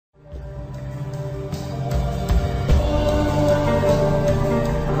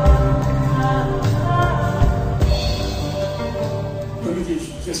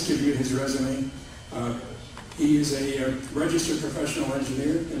a professional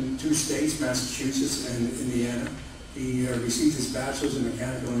engineer in 2 states, Massachusetts and Indiana. He received his bachelor's in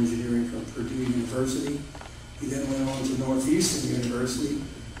mechanical engineering from Purdue University. He then went on to Northeastern University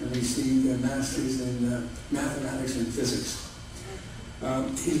and received a master's in mathematics and physics.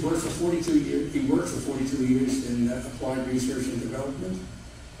 He worked for 42 years in applied research and development,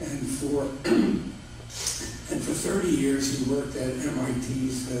 and for 30 years he worked at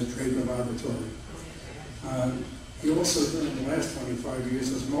MIT's Draper Laboratory. He also, during the last 25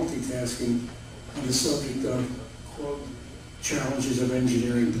 years, was multitasking on the subject of, quote, challenges of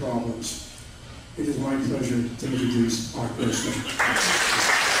engineering problems. It is my pleasure to introduce Art Grossman.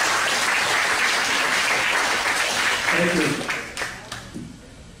 Thank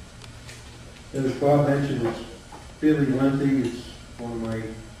you. As Bob mentioned, it's fairly lengthy. It's one of my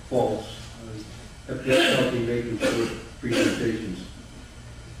faults. I have difficulty making short presentations.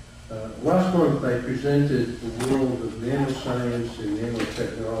 Last month I presented the world of nanoscience and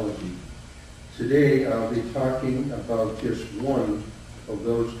nanotechnology. Today I'll be talking about just one of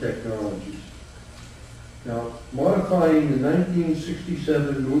those technologies. Now, modifying the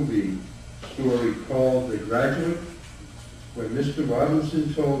 1967 movie story called The Graduate, where Mr.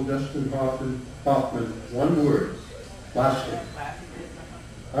 Robinson told Dustin Hoffman one word, plastic.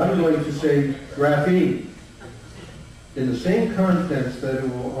 I'm going to say graphene, in the same context that it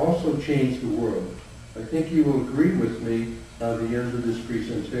will also change the world. I think you will agree with me by the end of this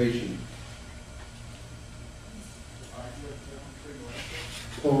presentation.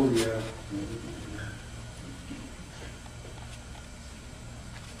 Oh, yeah.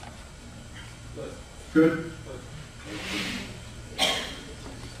 Good.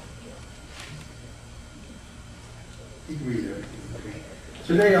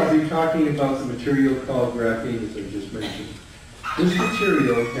 Today I'll be talking about the material called graphene, as I just mentioned. This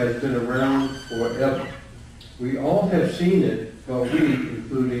material has been around forever. We all have seen it, but we,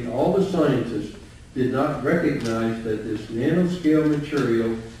 including all the scientists, did not recognize that this nanoscale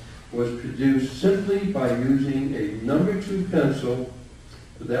material was produced simply by using a number 2 pencil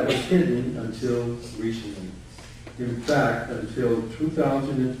that was hidden until recently. In fact, until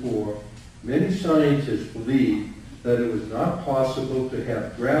 2004, many scientists believed that it was not possible to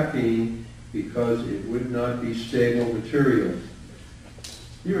have graphene because it would not be stable material.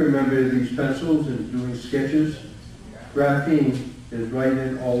 You remember these pencils and doing sketches? Graphene is right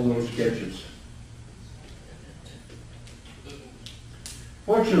in all those sketches.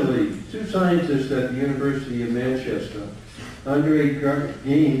 Fortunately, 2 scientists at the University of Manchester, Andrei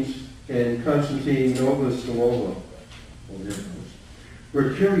Gaines and Konstantin Novoselova,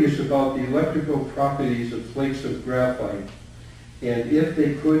 were curious about the electrical properties of flakes of graphite and if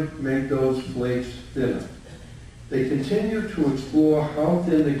they could make those flakes thinner. They continued to explore how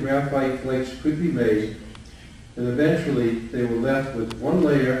thin the graphite flakes could be made, and eventually they were left with 1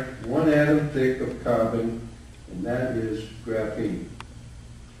 layer, 1 atom thick of carbon, and that is graphene.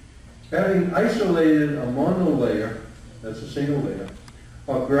 Having isolated a monolayer, that's a single layer,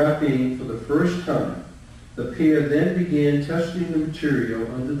 of graphene for the first time, the pair then began testing the material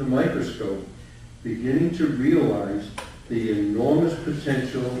under the microscope, beginning to realize the enormous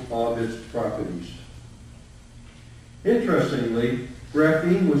potential of its properties. Interestingly,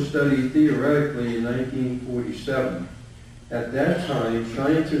 graphene was studied theoretically in 1947. At that time,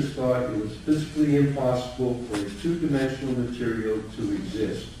 scientists thought it was physically impossible for a 2-dimensional material to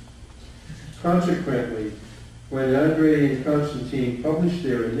exist. Consequently, when Andrei and Konstantin published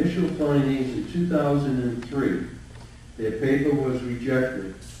their initial findings in 2003, their paper was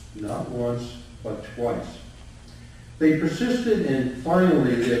rejected, not once, but twice. They persisted, and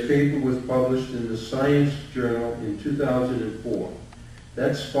finally their paper was published in the Science Journal in 2004.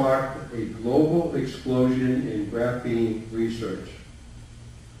 That sparked a global explosion in graphene research.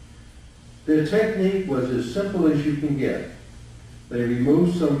 Their technique was as simple as you can get. They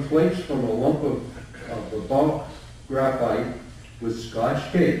removed some flakes from a lump of bulk graphite with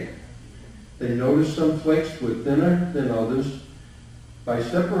Scotch tape. They noticed some flakes were thinner than others. By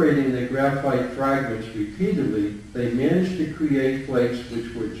separating the graphite fragments repeatedly, they managed to create flakes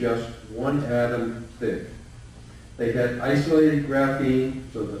which were just 1 atom thick. They had isolated graphene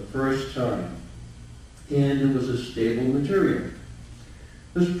for the first time, and it was a stable material.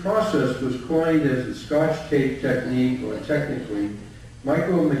 This process was coined as the Scotch tape technique, or technically,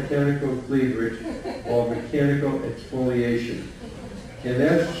 micromechanical cleavage or mechanical exfoliation. And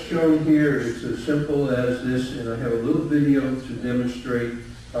as shown here, it's as simple as this, and I have a little video to demonstrate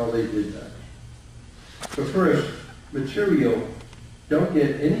how they did that. So first, material don't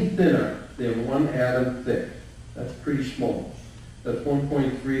get any thinner than 1 atom thick. That's pretty small. That's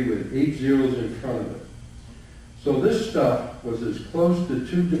 1.3 with 8 zeros in front of it. So this stuff was as close to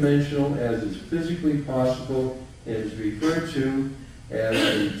two-dimensional as is physically possible and is referred to as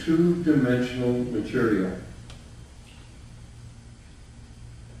a two-dimensional material.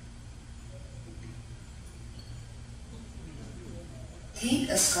 Take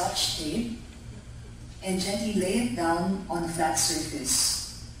a Scotch tape and gently lay it down on a flat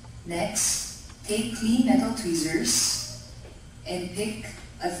surface. Next, take clean metal tweezers and pick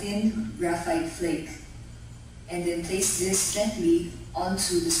a thin graphite flake, and then place this gently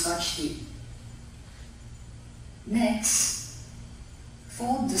onto the Scotch tape. Next,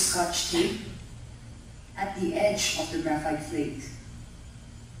 fold the Scotch tape at the edge of the graphite flake.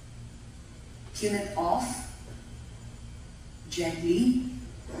 Peel it off gently,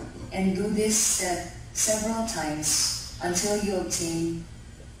 and do this step several times until you obtain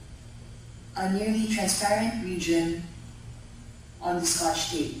a nearly transparent region on the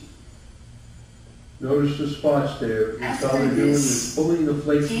Scotch tape. Notice the spots there. After All they're doing this, is pulling the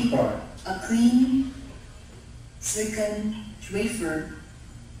flakes take apart. a clean silicon wafer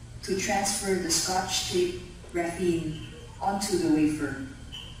to transfer the Scotch tape graphene onto the wafer.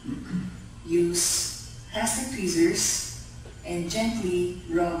 Use plastic tweezers and gently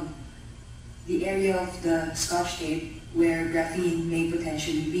rub the area of the Scotch tape where graphene may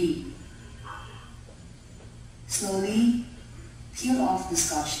potentially be. Slowly peel off the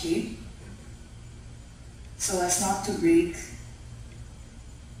Scotch tape so as not to break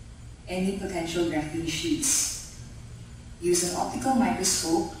any potential graphene sheets. Use an optical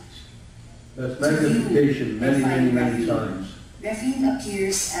microscope. That's magnification many, many, many graphene. times. Graphene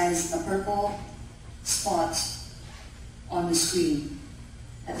appears as a purple spot on the screen.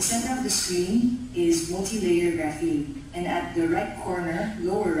 At the center of the screen is multi-layer graphene, and at the right corner,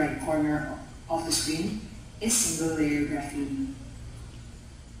 lower right corner of the screen is single-layer graphene.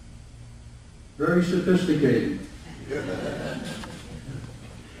 Very sophisticated.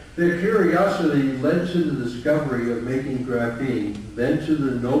 Their curiosity led to the discovery of making graphene, then to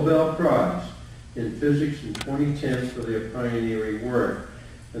the Nobel Prize in Physics in 2010 for their pioneering work.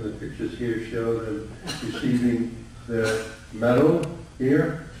 And the pictures here show them receiving the medal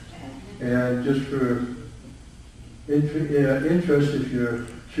here. And just for interest, if you're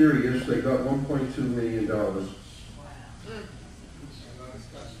curious, they got $1.2 million.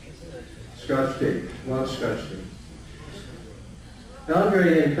 Scotch tape, a lot of Scotch tape.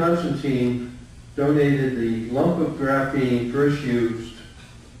 Andre and Constantine donated the lump of graphene first used.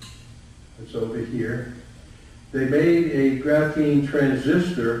 It's over here. They made a graphene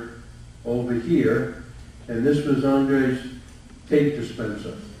transistor over here, and this was Andre's tape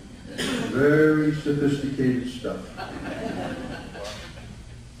dispenser. Very sophisticated stuff.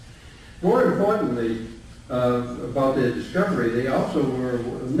 More importantly, about their discovery, they also were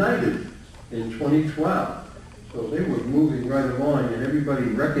knighted in 2012. So they were moving right along, and everybody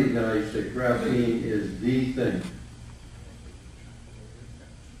recognized that graphene is the thing.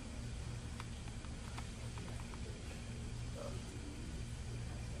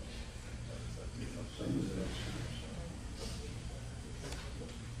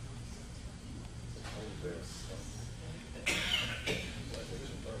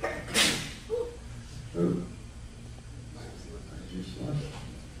 Oh. I just lost it.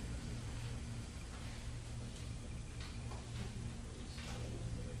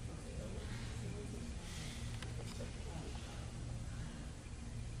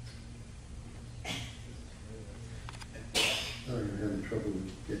 Oh, you're having trouble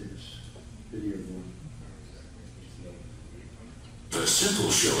getting this video going. The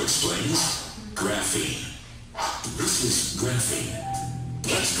Simple Show explains graphene. This is graphene.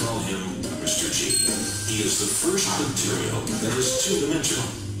 Let's call him Mr. G. He is the first material that is two-dimensional.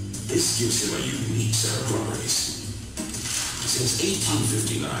 This gives him a unique set of properties. Since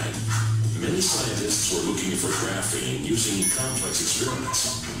 1859, many scientists were looking for graphene using complex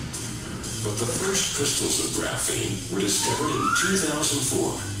experiments. But the first crystals of graphene were discovered in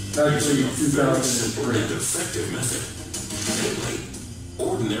 2004 using a very simple and effective method, namely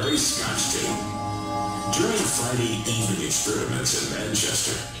ordinary Scotch tape. During Friday evening experiments in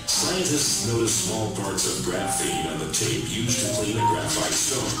Manchester, scientists noticed small parts of graphene on the tape used to clean a graphite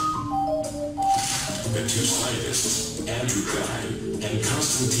stone. The two scientists, Andrew Guy and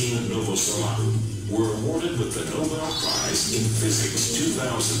Konstantin Novoselac, were awarded with the Nobel Prize in Physics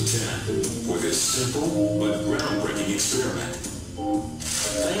 2010 for this simple but groundbreaking experiment.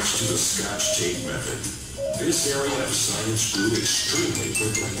 Thanks to the Scotch tape method, this area of science grew extremely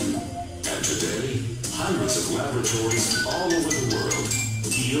quickly. And today, hundreds of laboratories all over the world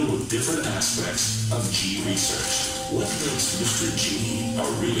deal with different aspects of G research. What makes Mr. G a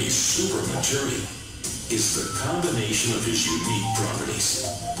really super material? is the combination of his unique properties.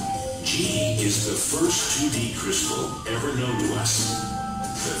 G is the first 2D crystal ever known to us,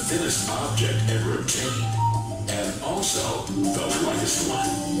 the thinnest object ever obtained, and also the lightest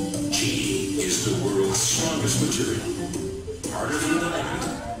one. G is the world's strongest material, harder than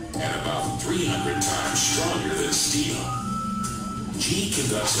diamond, and about 300 times stronger than steel. G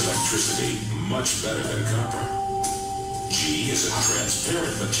conducts electricity much better than copper. G is a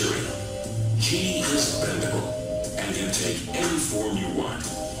transparent material. G is bendable and can take any form you want.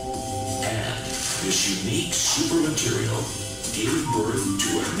 And this unique super material gave birth to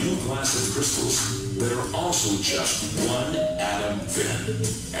a new class of crystals that are also just one atom thin.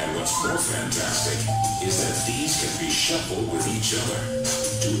 And what's more fantastic is that these can be shuffled with each other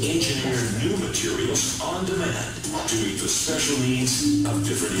to engineer new materials on demand to meet the special needs of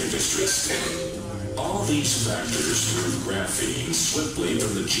different industries. All these factors threw graphene swiftly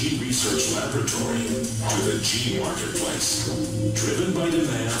from the G Research Laboratory to the G marketplace, driven by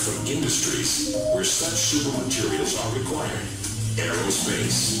demand from industries where such super materials are required.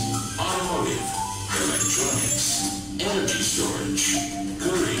 Aerospace, automotive, electronics, energy storage,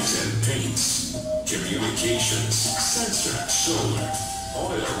 coatings and paints, communications, sensor, solar,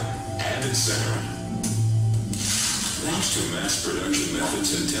 oil, and etc. Thanks to mass production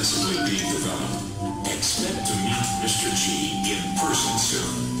methods intensively being developed, expect to meet Mr. G in person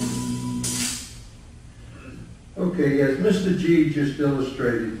soon. Okay, as Mr. G just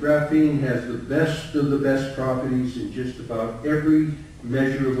illustrated, graphene has the best of the best properties in just about every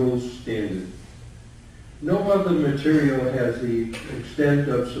measurable standard. No other material has the extent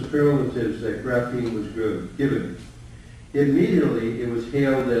of superlatives that graphene was given. Immediately, it was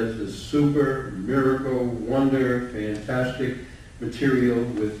hailed as the super, miracle, wonder, fantastic material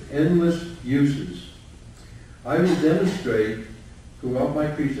with endless uses. I will demonstrate throughout my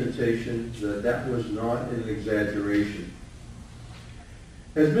presentation that that was not an exaggeration.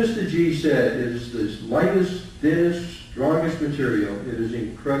 As Mr. G said, it is the lightest, thinnest, strongest material. It is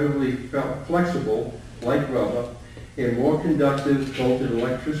incredibly flexible, like rubber, and more conductive both in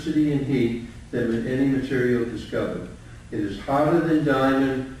electricity and heat than any material discovered. It is harder than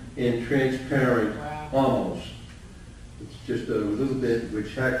diamond and transparent, almost. It's just a little bit,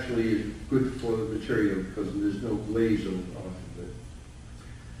 which actually is good for the material because there's no glaze off of it.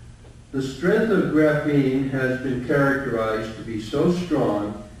 The strength of graphene has been characterized to be so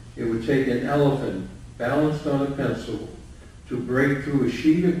strong it would take an elephant balanced on a pencil to break through a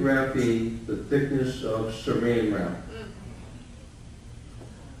sheet of graphene the thickness of saran wrap.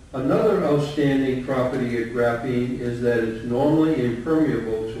 Another outstanding property of graphene is that it's normally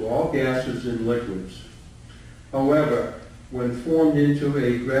impermeable to all gases and liquids. However, when formed into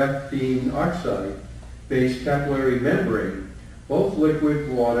a graphene oxide-based capillary membrane, both liquid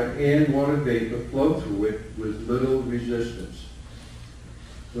water and water vapor flow through it with little resistance.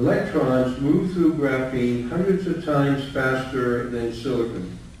 Electrons move through graphene hundreds of times faster than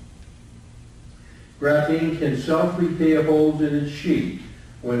silicon. Graphene can self-repair holes in its sheet.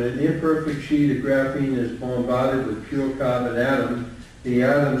 When an imperfect sheet of graphene is bombarded with pure carbon atoms, the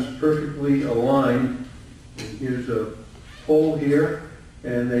atoms perfectly align. Here's a hole here,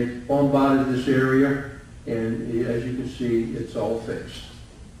 and they bombarded this area, and as you can see, it's all fixed.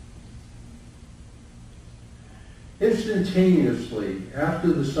 Instantaneously,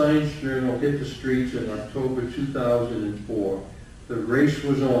 after the Science Journal hit the streets in October 2004, the race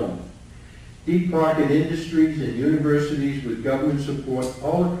was on. Deep pocket industries and universities with government support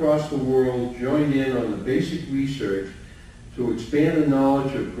all across the world joined in on the basic research to expand the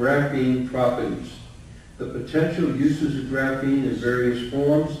knowledge of graphene properties, the potential uses of graphene in various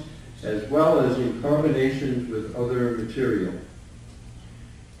forms, as well as in combinations with other material.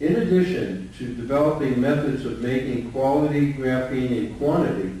 In addition to developing methods of making quality graphene in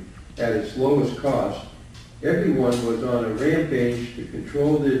quantity at its lowest cost, everyone was on a rampage to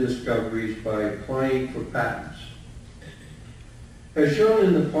control their discoveries by applying for patents. As shown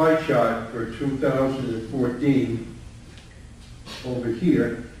in the pie chart for 2014, over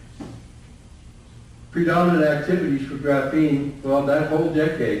here, predominant activities for graphene, well, that whole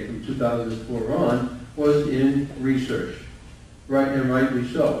decade from 2004 on, was in research, right and rightly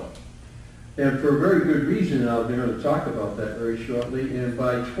so. And for a very good reason, I'll be going to talk about that very shortly, and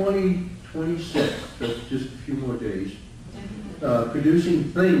by 2026, so just a few more days, producing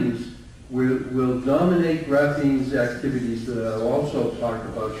things will dominate graphene's activities that I'll also talk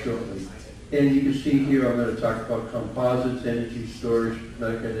about shortly. And you can see here I'm going to talk about composites, energy storage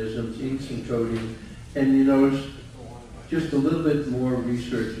mechanisms, inks and coating, and you notice just a little bit more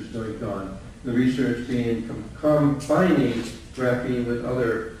research is going on. The research being combining graphene with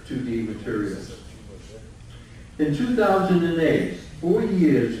other 2D materials. In 2008, 4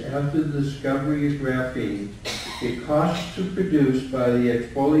 years after the discovery of graphene, it cost to produce by the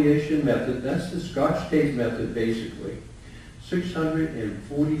exfoliation method, that's the Scotch tape method basically,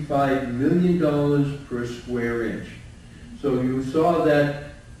 $645 million per square inch. So you saw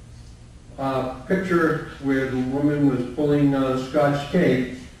that picture where the woman was pulling Scotch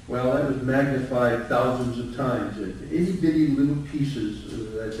tape. Well, that was magnified thousands of times. Itty bitty little pieces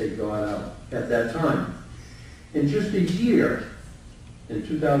that they got out at that time. In just a year, in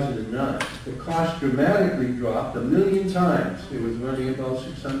 2009, the cost dramatically dropped 1 million times. It was running about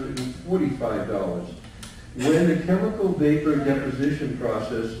 $645. When the chemical vapor deposition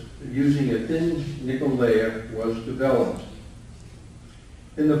process using a thin nickel layer was developed.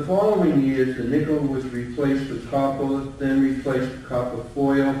 In the following years, the nickel was replaced with copper, then replaced with copper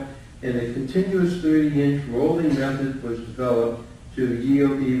foil, and a continuous 30-inch rolling method was developed to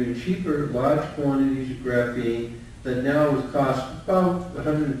yield even cheaper, large quantities of graphene that now would cost about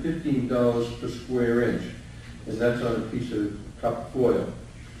 $115 per square inch, and that's on a piece of copper foil.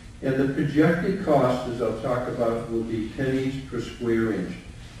 And the projected cost, as I'll talk about, will be pennies per square inch.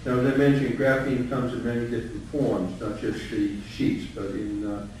 Now, as I mentioned, graphene comes in many different forms, not just the sheets, but in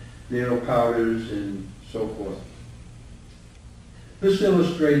nanopowders and so forth. This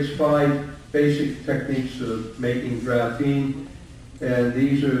illustrates 5 basic techniques of making graphene, and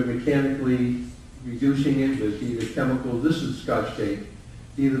these are mechanically reducing it with either chemicals. This is Scotch tape,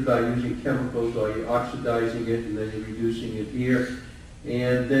 either by using chemicals or you're oxidizing it and then you're reducing it here.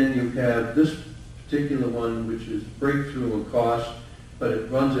 And then you have this particular one, which is breakthrough in cost, but it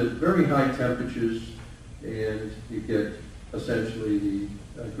runs at very high temperatures, and you get essentially the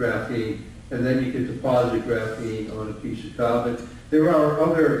graphene, and then you can deposit graphene on a piece of carbon. There are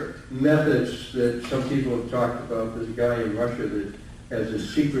other methods that some people have talked about. There's a guy in Russia that has a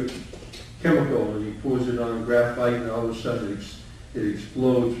secret chemical, and he pours it on graphite, and all of a sudden it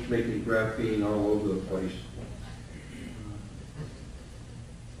explodes, making graphene all over the place.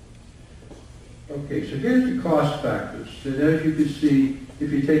 Okay, so here's the cost factors. And as you can see, if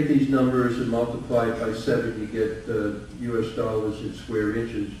you take these numbers and multiply it by 7, you get US dollars in square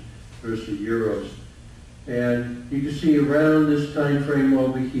inches versus euros. And you can see around this time frame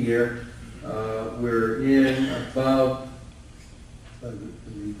over here, we're in about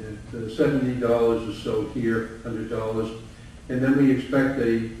 $70 or so here, $100. And then we expect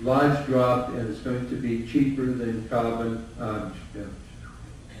a large drop, and it's going to be cheaper than carbon.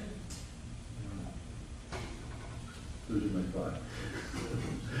 Losing my thought.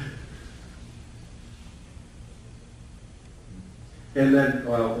 And then,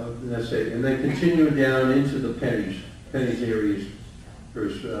 well, let's say, and then continue down into the pennies areas per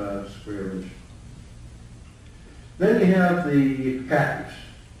square inch. Then you have the patents.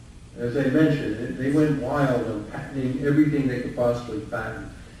 As I mentioned, they went wild on patenting everything they could possibly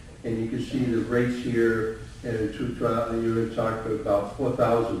patent. And you can see the rates here, and in 2000, you were talking about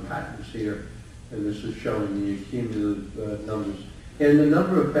 4,000 patents here. And this is showing the cumulative numbers. And the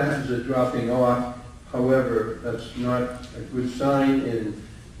number of patents are dropping off. However, that's not a good sign, and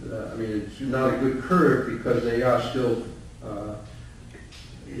I mean, it's not a good curve because they are still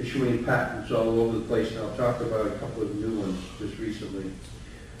issuing patents all over the place. And I'll talk about a couple of new ones just recently.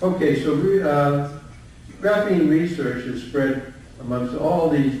 Okay, so graphene research is spread amongst all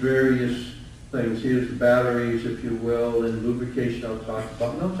these various things. Here's the batteries, if you will, and lubrication I'll talk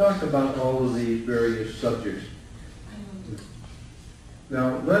about. And I'll talk about all of these various subjects.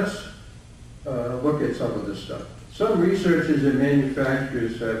 Now, let's look at some of this stuff. Some researchers and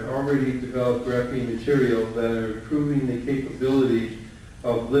manufacturers have already developed graphene material that are improving the capabilities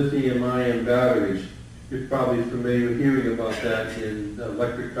of lithium-ion batteries. You're probably familiar with hearing about that in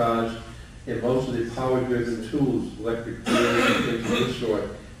electric cars and most of the power-driven tools, electric drills and things of this sort.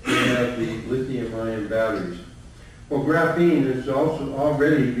 We have the lithium-ion batteries. Well, graphene is also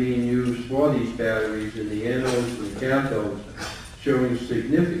already being used for these batteries in the anodes and cathodes, showing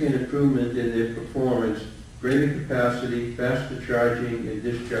significant improvement in their performance, greater capacity, faster charging and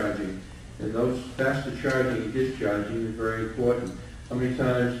discharging. And those faster charging and discharging are very important. How many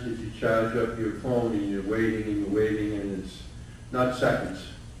times did you charge up your phone and you're waiting and it's not seconds?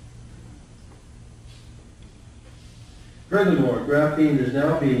 Furthermore, graphene is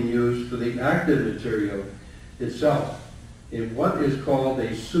now being used for the active material itself in what is called a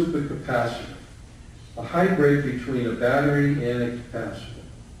supercapacitor, a hybrid between a battery and a capacitor.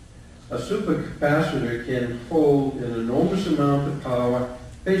 A supercapacitor can hold an enormous amount of power,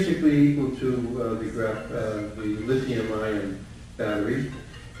 basically equal to the lithium-ion batteries,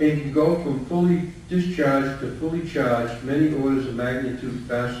 and can go from fully discharged to fully charged many orders of magnitude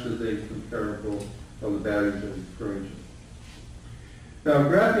faster than comparable of the batteries I'm referring to. Now,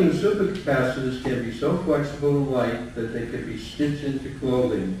 graphene supercapacitors can be so flexible and light that they can be stitched into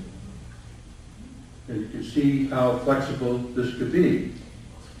clothing. And you can see how flexible this could be.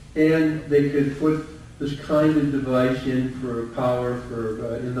 And they could put this kind of device in for power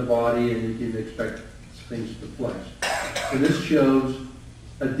in the body, and you can expect things to flex. And this shows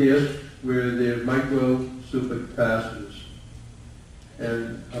a disc where they're micro supercapacitors.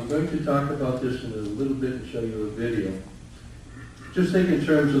 And I'm going to talk about this in a little bit and show you a video. Just think in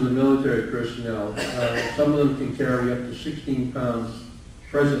terms of the military personnel. Some of them can carry up to 16 pounds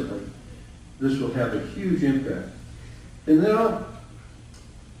presently. This will have a huge impact. And now,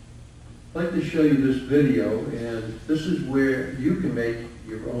 I'd like to show you this video, and this is where you can make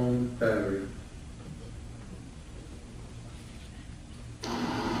your own battery.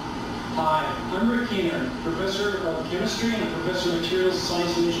 Hi, I'm Rick Keener, Professor of Chemistry and Professor of Materials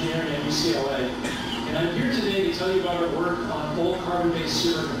Science and Engineering at UCLA. And I'm here today to tell you about our work on full carbon-based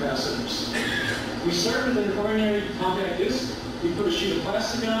supercapacitors. We start with an ordinary compact disc. We put a sheet of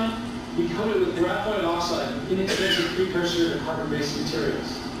plastic on. We coat it with graphite oxide, an inexpensive precursor to carbon-based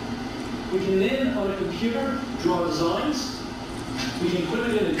materials. We can then, on a computer, draw designs. We can put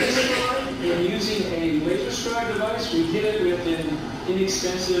it in a disc drive, and using a laser scribe device, we hit it with an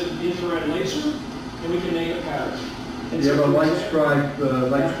inexpensive infrared laser, and we can make a pattern. And You have a light example,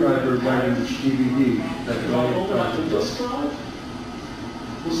 scriber writing DVD. That's if all I you're open up talking the about. disk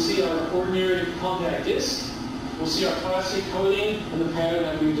drive, we'll see our ordinary compact disc. We'll see our plastic coating and the pattern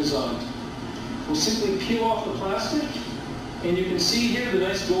that we've designed. We'll simply peel off the plastic, and you can see here the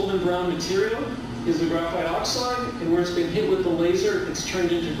nice golden brown material is the graphite oxide, and where it's been hit with the laser, it's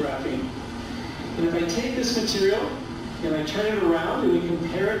turned into graphene. And if I take this material and I turn it around and we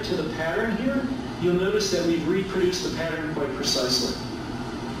compare it to the pattern here, you'll notice that we've reproduced the pattern quite precisely.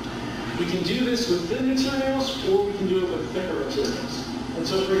 We can do this with thin materials, or we can do it with thicker materials. And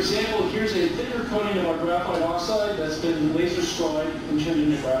so, for example, here's a thicker coating of our graphite oxide that's been laser scribed and turned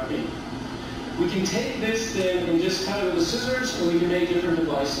into graphene. We can take this then and just cut it with scissors, and we can make different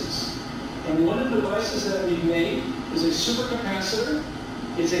devices. And one of the devices that we've made is a supercapacitor.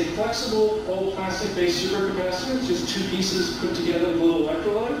 It's a flexible, all plastic-based supercapacitor. It's just two pieces put together with a little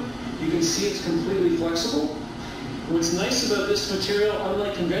electrolyte. You can see it's completely flexible. What's nice about this material,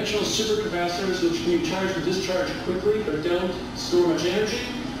 unlike conventional supercapacitors, which can be charged and discharged quickly but don't store much energy,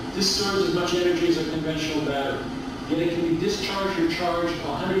 this stores as much energy as a conventional battery. Yet it can be discharged or charged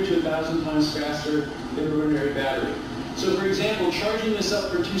 100 to 1,000 times faster than an ordinary battery. So for example, charging this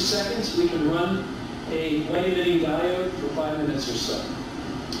up for 2 seconds, we can run a light-emitting diode for 5 minutes or so.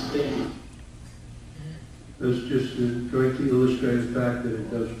 Thank you. That's just going to illustrate the fact that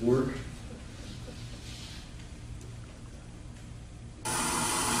it does work.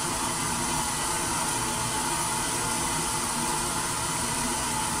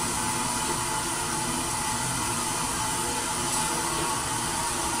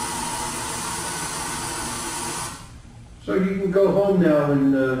 So you can go home now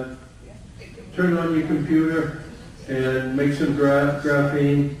and turn on your computer and make some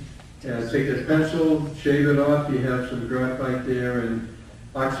graphene, and take a pencil, shave it off, you have some graphite there, and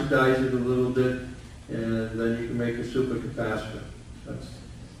oxidize it a little bit, and then you can make a supercapacitor. That's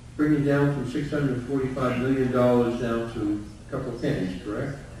bringing down from $645 million down to a couple of pennies,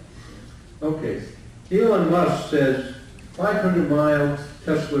 correct? Okay. Elon Musk says 500-mile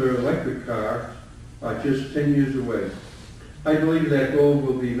Tesla electric car are just 10 years away. I believe that goal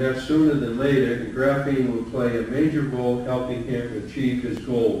will be met sooner than later, and graphene will play a major role helping him achieve his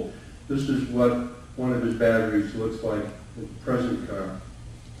goal. This is what one of his batteries looks like in the present car.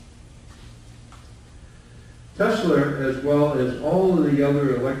 Tesla, as well as all of the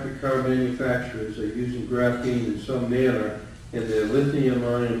other electric car manufacturers, are using graphene in some manner in their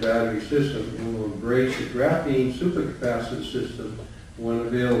lithium-ion battery system and will embrace the graphene supercapacitor system when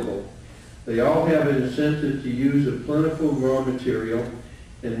available. They all have an incentive to use a plentiful raw material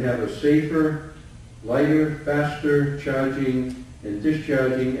and have a safer, lighter, faster charging and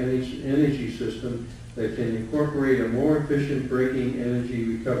discharging energy system that can incorporate a more efficient braking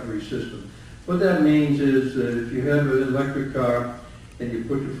energy recovery system. What that means is that if you have an electric car and you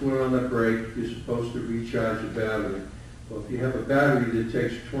put your foot on the brake, you're supposed to recharge the battery. Well, if you have a battery that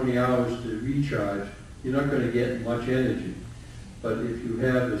takes 20 hours to recharge, you're not going to get much energy. But if you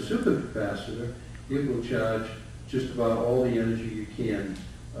have a supercapacitor, it will charge just about all the energy you can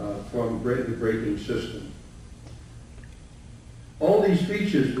from the braking system. All these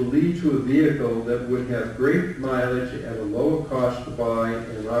features will lead to a vehicle that would have great mileage at a lower cost to buy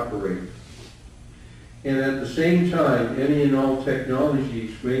and operate. And at the same time, any and all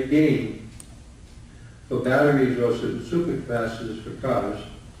technologies may gain for batteries or supercapacitors for cars,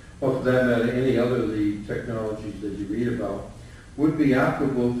 or for that matter, any other of the technologies that you read about, would be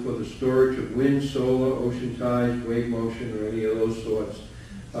applicable for the storage of wind, solar, ocean tides, wave motion, or any of those sorts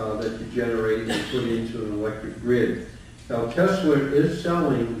that you generate and put into an electric grid. Now, Tesla is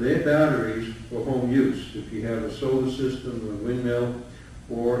selling their batteries for home use. If you have a solar system, a windmill,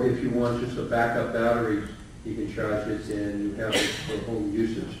 or if you want just a backup battery, you can charge it and you have it for home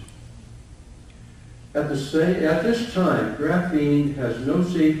usage. At this time, graphene has no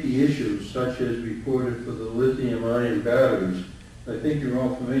safety issues such as reported for the lithium-ion batteries. I think you're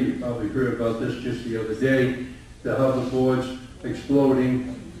all familiar, you probably heard about this just the other day, the hoverboards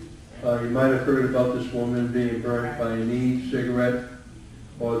exploding. You might have heard about this woman being burned by an e-cigarette,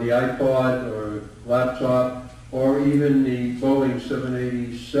 or the iPod, or laptop, or even the Boeing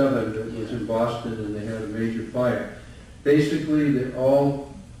 787 that was in Boston and they had a major fire. Basically, they all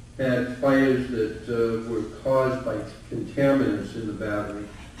had fires that were caused by contaminants in the battery.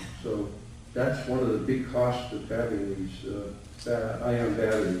 So that's one of the big costs of having these ion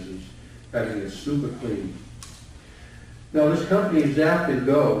batteries, is having it super clean. Now, this company, Zap and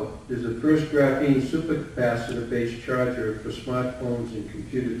Go, is the first graphene supercapacitor-based charger for smartphones and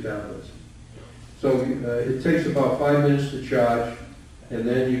computer tablets. So it takes about 5 minutes to charge, and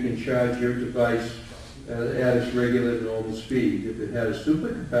then you can charge your device at its regular normal speed. If it had a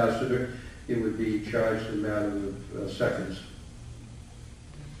supercapacitor, it would be charged in a matter of seconds.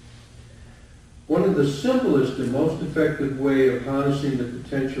 One of the simplest and most effective way of harnessing the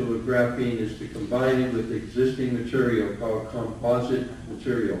potential of graphene is to combine it with existing material called composite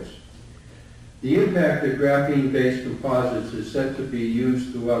materials. The impact of graphene-based composites is set to be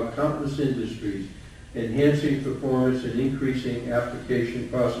used throughout countless industries, enhancing performance and increasing application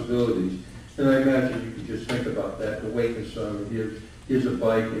possibilities. And I imagine you can just think about that, the weight concern. Here's a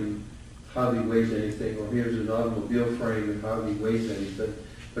bike and hardly weighs anything, or here's an automobile frame and hardly weighs anything,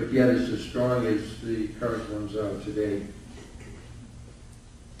 but yet it's as strong as the current ones are today.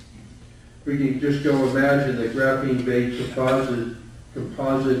 We can just go imagine that graphene-based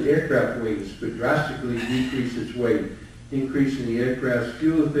composite aircraft wings could drastically decrease its weight, increasing the aircraft's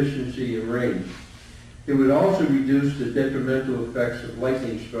fuel efficiency and range. It would also reduce the detrimental effects of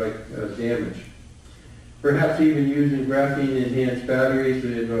lightning strike damage. Perhaps even using graphene-enhanced batteries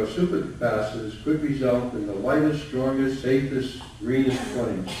and supercapacitors could result in the lightest, strongest, safest, greenest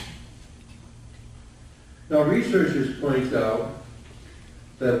planes. Now, researchers point out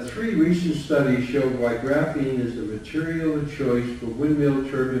that 3 recent studies showed why graphene is the material of choice for windmill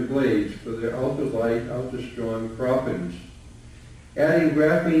turbine blades for their ultra-light, ultra-strong properties. Adding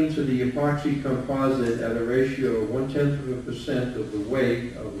graphene to the epoxy composite at a ratio of 0.1% of the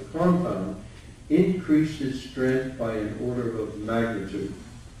weight of the compound increased its strength by an order of magnitude.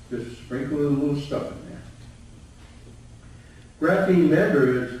 Just sprinkle a little stuff in there. Graphene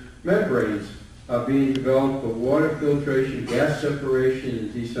membranes are being developed for water filtration, gas separation,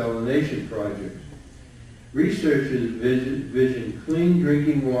 and desalination projects. Researchers envision clean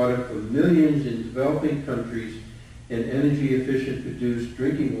drinking water for millions in developing countries and energy-efficient produced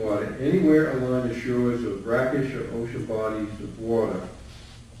drinking water anywhere along the shores of brackish or ocean bodies of water.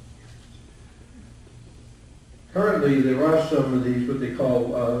 Currently, there are some of these, what they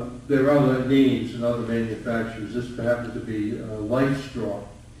call, there are other names and other manufacturers. This happens to be light straw.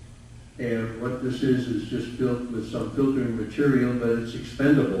 And what this is just built with some filtering material, but it's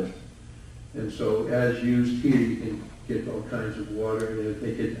expendable. And so as used here, you can get all kinds of water, and if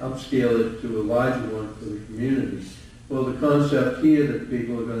they can upscale it to a larger one for the community. Well, the concept here that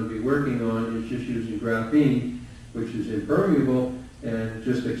people are going to be working on is just using graphene, which is impermeable, and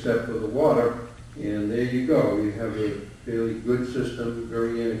just except for the water. And there you go. You have a fairly good system,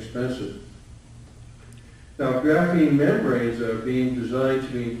 very inexpensive. Now, graphene membranes are being designed to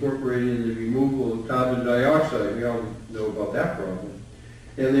be incorporated in the removal of carbon dioxide. We all know about that problem.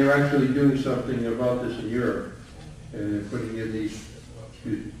 And they're actually doing something about this in Europe. And they're putting in these,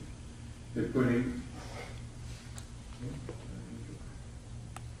 they're putting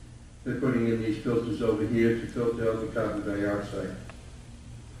in these filters over here to filter out the carbon dioxide.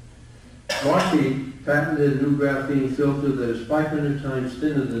 Lockheed patented a new graphene filter that is 500 times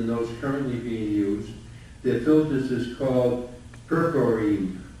thinner than those currently being used. Their filters is called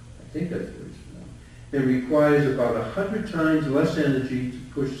perchlorine. I think that's what it's called. It requires about 100 times less energy to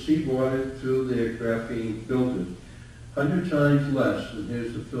push seawater through their graphene filters. 100 times less, and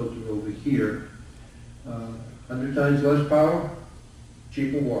here's the filter over here. 100 times less power,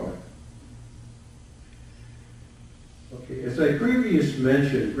 cheaper water. Okay, as I previously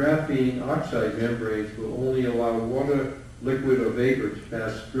mentioned, graphene oxide membranes will only allow water, liquid, or vapor to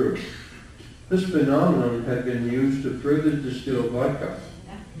pass through. This phenomenon had been used to further distill vodka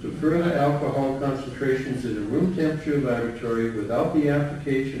to further alcohol concentrations in a room temperature laboratory without the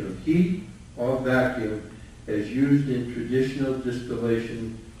application of heat or vacuum as used in traditional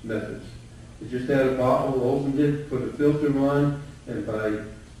distillation methods. They just had a bottle, opened it, put a filter on, and by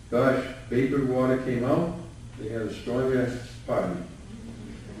gosh, vapor water came out, they had a stronger party.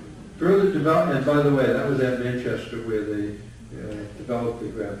 Further development, and by the way, that was at Manchester where they developed the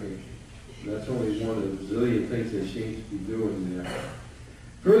graphene. And that's only one of the zillion things they seem to be doing there.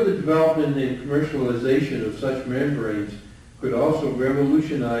 Further development and commercialization of such membranes could also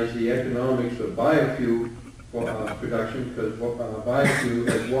revolutionize the economics of biofuel production, because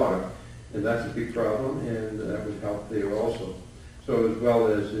biofuel has water, and that's a big problem, and that would help there also. So as well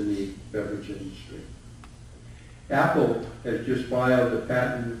as in the beverage industry. Apple has just filed a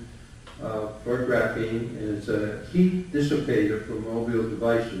patent for graphene, and it's a heat dissipator for mobile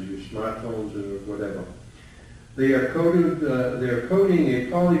devices, your smartphones or whatever. They are coating a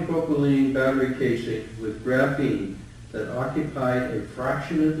polypropylene battery casing with graphene that occupied a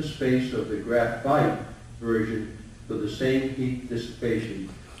fraction of the space of the graphite version for the same heat dissipation,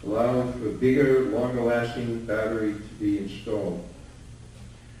 allowing for bigger, longer-lasting battery to be installed.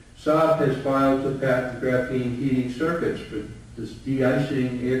 Saab has filed to patent graphene heating circuits for this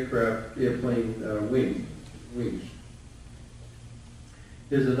de-icing airplane wings.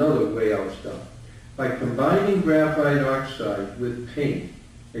 Here's another way out stuff. By combining graphite oxide with paint,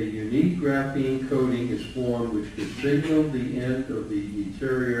 a unique graphene coating is formed which could signal the end of the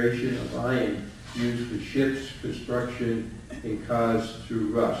deterioration of iron used for ships, construction, and cars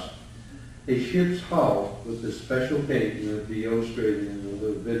through rust. A ship's hull with a special paint, and it'll be illustrated in a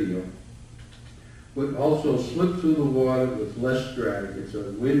little video, would also slip through the water with less drag. It's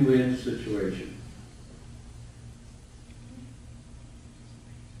a win-win situation.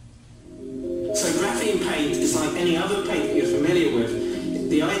 So graphene paint is like any other paint that you're familiar with.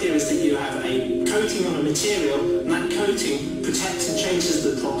 The idea is that you have a coating on a material, and that coating protects and changes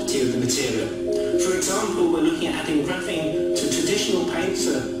the property of the material. For example, we're looking at adding graphene to traditional paints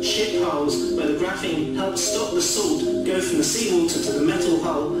for ship hulls, where the graphene helps stop the salt go from the seawater to the metal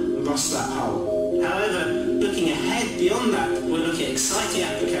hull and rust that hull. However, looking ahead beyond that, we're looking at exciting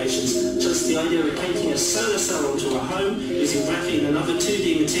applications, such as the idea of painting a solar cell onto a home using graphene and other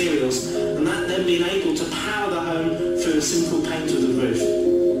 2D materials, and that then being able to power the home through a simple paint of the roof.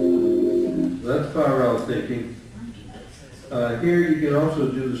 That's far out thinking. Here you can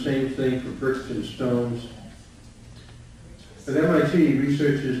also do the same thing for bricks and stones. At MIT,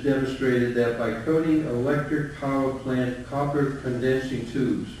 researchers demonstrated that by coating electric power plant copper condensing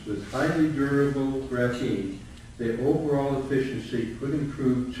tubes with highly durable graphene, their overall efficiency could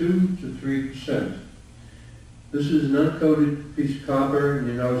improve 2 to 3%. This is an uncoated piece of copper, and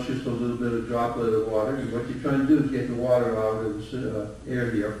you notice just a little bit of droplet of water. And what you're trying to do is get the water out of the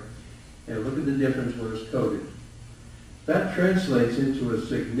air here, and look at the difference when it's coated. That translates into a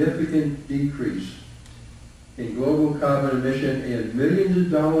significant decrease in global carbon emission and millions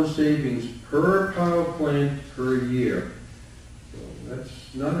of dollars savings per power plant per year. So that's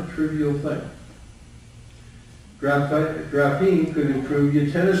not a trivial thing. Graphene could improve your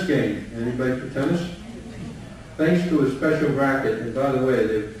tennis game. Anybody for tennis? Thanks to a special racket, and by the way,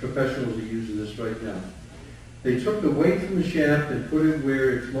 the professionals are using this right now. They took the weight from the shaft and put it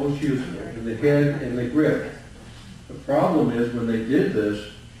where it's most useful, in the head and the grip. The problem is when they did this,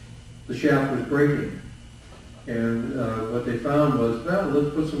 the shaft was breaking. And what they found was, well,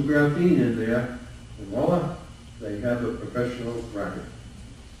 let's put some graphene in there, and voila, they have a professional racket.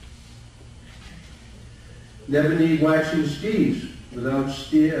 Never need waxing skis without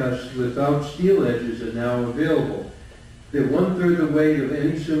steel edges are now available. They're 1/3 the weight of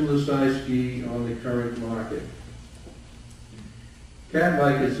any similar size ski on the current market.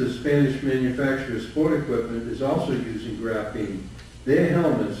 Catlike is a Spanish manufacturer of sport equipment, is also using graphene. Their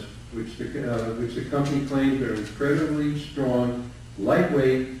helmets, which the company claims are incredibly strong,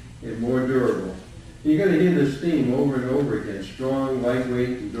 lightweight, and more durable. And you're going to hear this theme over and over again: strong,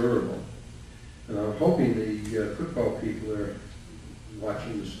 lightweight, and durable. And I'm hoping the football people are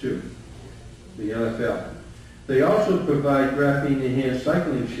watching this too, the NFL. They also provide graphene-enhanced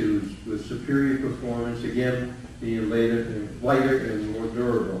cycling shoes with superior performance, again being lighter and more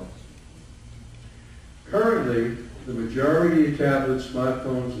durable. Currently, the majority of tablets,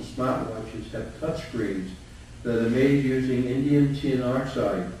 smartphones, and smartwatches have touchscreens that are made using indium tin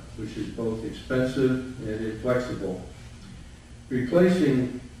oxide, which is both expensive and inflexible.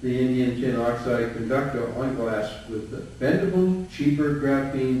 Replacing the indium tin oxide conductor on glass with a bendable, cheaper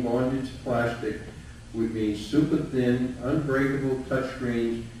graphene bonded to plastic would mean super thin, unbreakable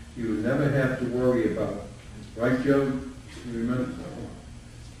touchscreens You would never have to worry about it. Right, Joe? You remember?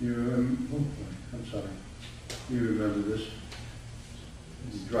 Oh, I'm sorry. You remember this?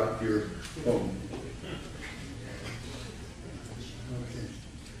 You dropped your phone. Okay.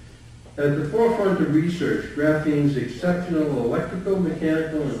 At the forefront of research, graphene's exceptional electrical,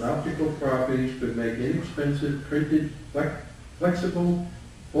 mechanical, and optical properties could make inexpensive, printed, flexible,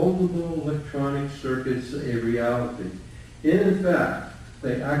 foldable electronic circuits a reality. In fact,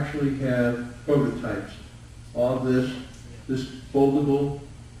 they actually have prototypes of this foldable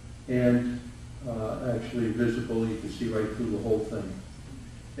and actually visible. You can see right through the whole thing.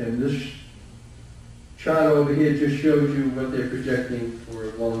 And this chart over here just shows you what they're projecting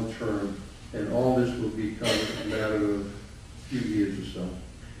for long term, and all this will become a matter of a few years or so.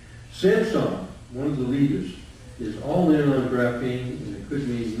 Samsung, one of the leaders, is all in on graphene, and it could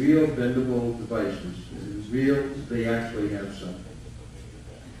mean real bendable devices. They actually have something.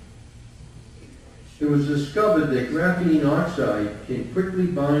 It was discovered that graphene oxide can quickly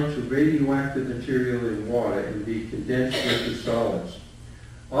bind to radioactive material in water and be condensed into solids.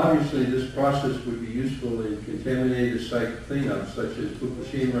 Obviously, this process would be useful in contaminated site cleanup, such as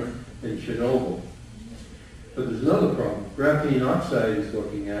Fukushima and Chernobyl. But there's another problem graphene oxide is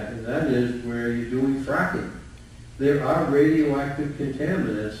looking at, and that is where you're doing fracking. There are radioactive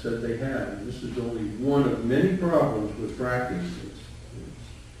contaminants that they have, and this is only one of many problems with fracking.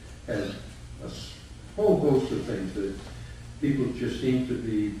 It has a whole host of things that people just seem to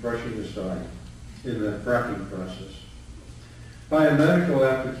be brushing aside in the fracking process. Biomedical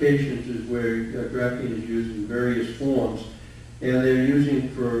applications is where graphene is used in various forms, and they're using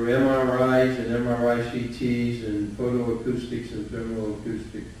for MRIs and MRI CTs and photoacoustics and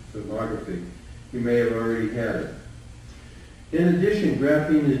thermoacoustic thermography. You may have already had it. In addition,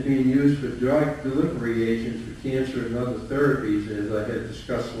 graphene is being used for drug delivery agents for cancer and other therapies, as I had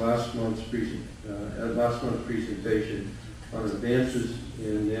discussed last month's presentation on advances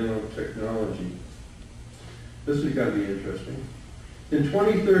in nanotechnology. This is going to be interesting. In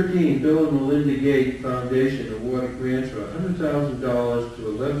 2013, Bill and Melinda Gates Foundation awarded grants for $100,000 to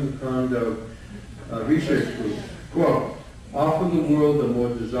 11 condo research groups. Quote, offer the world a more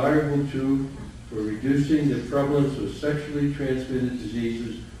desirable tool for reducing the prevalence of sexually transmitted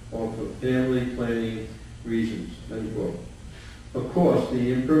diseases or for family planning reasons, end quote. Of course,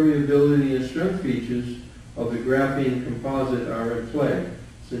 the impermeability and strength features of the graphene composite are in play,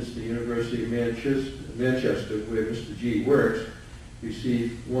 since the University of Manchester, where Mr. G works,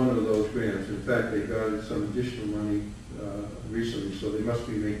 received one of those grants. In fact, they got some additional money recently, so they must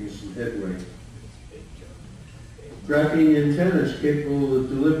be making some headway. Graphene antennas capable of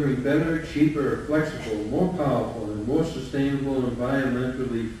delivering better, cheaper, flexible, more powerful, and more sustainable and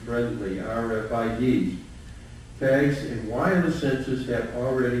environmentally friendly RFIDs. Tags and wireless sensors have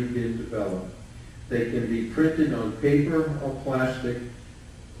already been developed. They can be printed on paper or plastic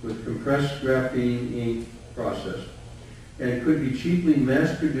with compressed graphene ink process, and could be cheaply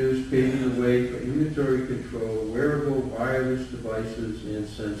mass-produced, paving the way for inventory control, wearable wireless devices, and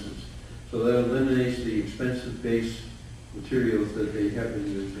sensors. So that eliminates the expensive base materials that they have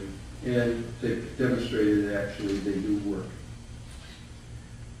been using, and they've demonstrated that actually they do work.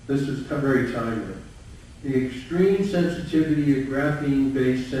 This is very timely. The extreme sensitivity of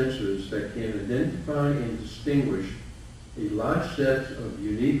graphene-based sensors that can identify and distinguish a large set of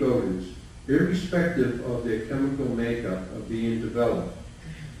unique odors, irrespective of their chemical makeup, are being developed.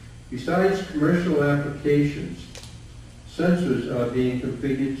 Besides commercial applications, sensors are being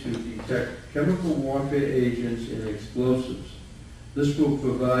configured to detect chemical warfare agents and explosives. This will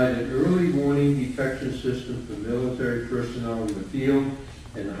provide an early warning detection system for military personnel in the field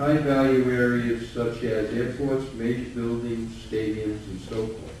and high-value areas such as airports, major buildings, stadiums, and so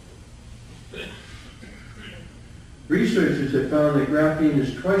forth. Researchers have found that graphene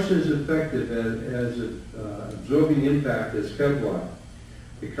is twice as effective as absorbing impact as Kevlar,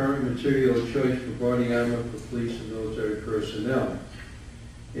 the current material of choice for body armor for police and military personnel.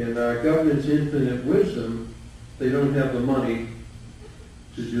 In our government's infinite wisdom, they don't have the money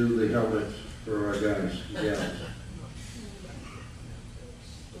to do the helmets for our guys and gals.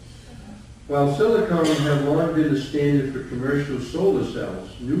 While silicon had long been the standard for commercial solar cells,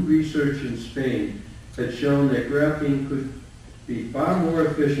 new research in Spain had shown that graphene could be far more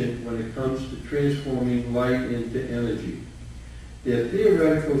efficient when it comes to transforming light into energy. Their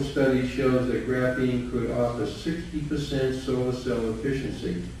theoretical study shows that graphene could offer 60% solar cell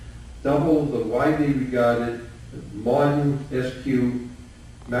efficiency, double the widely regarded modern SQ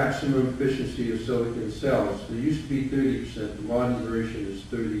maximum efficiency of silicon cells. There used to be 30%, the modern version is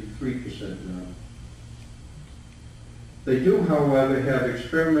 33% now. They do, however, have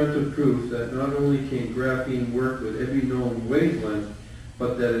experimental proof that not only can graphene work with every known wavelength,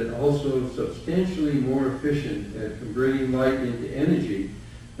 but that it also is substantially more efficient at converting light into energy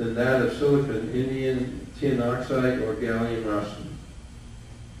than that of silicon, indium tin oxide, or gallium arsenide.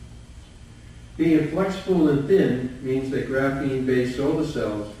 Being flexible and thin means that graphene-based solar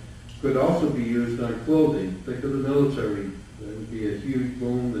cells could also be used on clothing. Think of the military. That would be a huge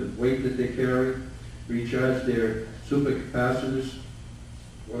boom, the weight that they carry, recharge their supercapacitors.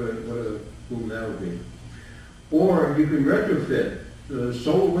 What a boom that would be. Or you can retrofit the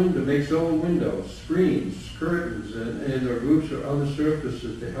solar window, make solar windows, screens, curtains, and or roofs or other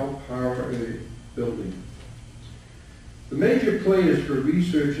surfaces to help power a building. The major players for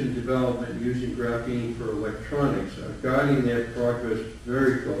research and development using graphene for electronics are guiding their progress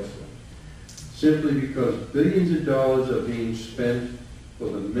very closely, simply because billions of dollars are being spent for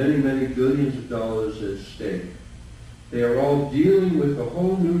the many, many billions of dollars at stake. They are all dealing with a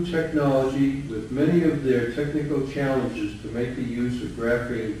whole new technology with many of their technical challenges to make the use of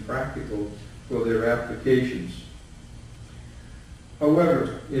graphene practical for their applications.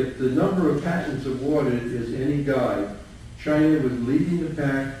 However, if the number of patents awarded is any guide, China was leading the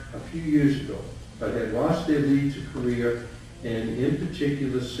pack a few years ago, but had lost their lead to Korea and in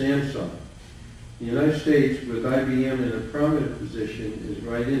particular Samsung. The United States, with IBM in a prominent position, is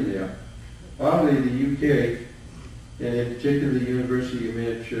right in there. Oddly, the UK, and in particular the University of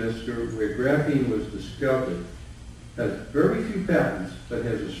Manchester, where graphene was discovered, has very few patents, but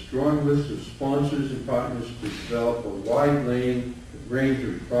has a strong list of sponsors and partners to develop a wide range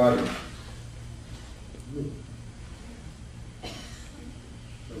of products.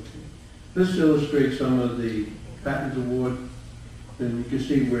 This illustrates some of the patent award, and you can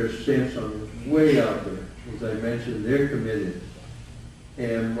see where Samsung is way out there. As I mentioned, they're committed.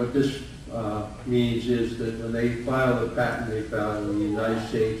 And what this means is that when they file a patent, they file in the United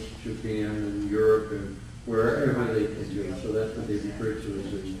States, Japan, and Europe, and wherever they can do. So that's what they refer to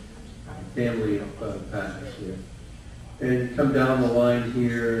as a family of patents here. And come down the line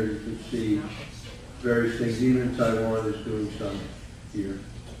here, and you can see various things. Even Taiwan is doing some here.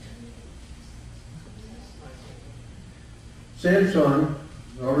 Samsung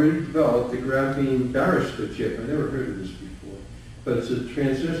already developed the graphene barrister chip. I never heard of this before. But it's a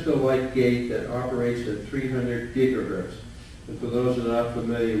transistor-like gate that operates at 300 gigahertz. And for those that are not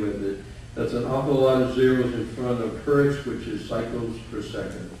familiar with it, that's an awful lot of zeros in front of hertz, which is cycles per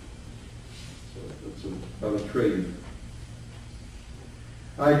second. So that's about a trillion.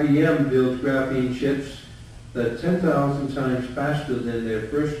 IBM builds graphene chips that are 10,000 times faster than their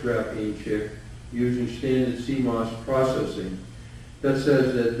first graphene chip, using standard CMOS processing. That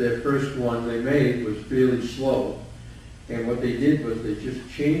says that their first one they made was fairly slow. And what they did was they just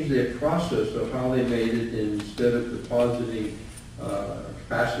changed their process of how they made it, and instead of depositing a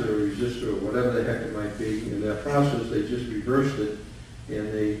capacitor or resistor or whatever the heck it might be in their process, they just reversed it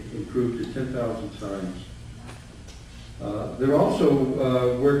and they improved it 10,000 times. They're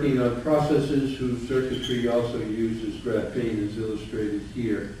also working on processes whose circuitry also uses graphene, as illustrated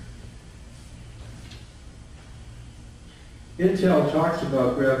here. Intel talks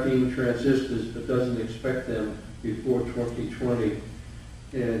about graphene transistors, but doesn't expect them before 2020.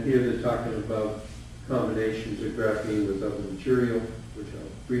 And here they're talking about combinations of graphene with other material, which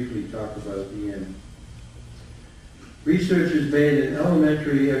I'll briefly talk about at the end. Researchers made an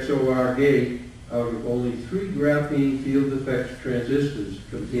elementary XOR gate out of only 3 graphene field effects transistors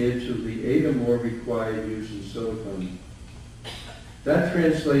compared to the 8 or more required using silicon. That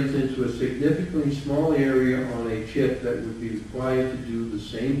translates into a significantly small area on a chip that would be required to do the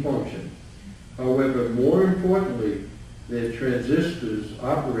same function. However, more importantly, their transistors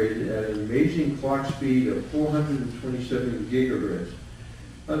operated at an amazing clock speed of 427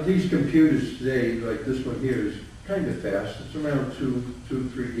 gigahertz. These computers today, like this one here, is kind of fast. It's around 3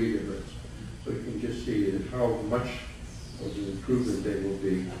 gigahertz. So you can just see how much of an improvement they will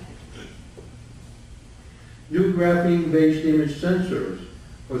be. New graphene-based image sensors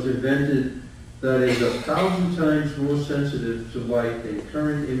was invented that is 1,000 times more sensitive to light than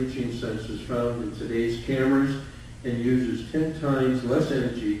current imaging sensors found in today's cameras, and uses 10 times less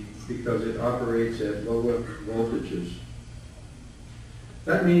energy because it operates at lower voltages.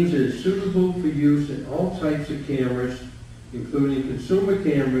 That means it is suitable for use in all types of cameras, including consumer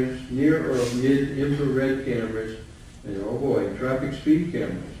cameras, near or mid-infrared cameras, and oh boy, traffic speed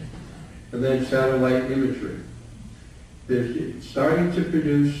cameras, and then satellite imagery. They're starting to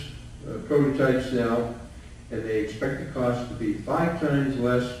produce prototypes now, and they expect the cost to be 5 times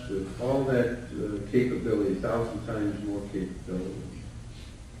less with all that capability, 1,000 times more capability.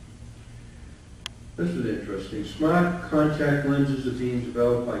 This is interesting. Smart contact lenses are being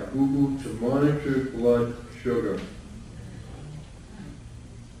developed by Google to monitor blood sugar.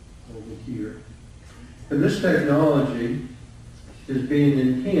 Over here. And this technology is being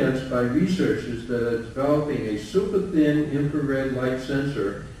enhanced by researchers that are developing a super thin infrared light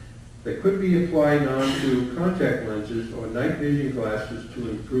sensor that could be applied onto contact lenses or night vision glasses to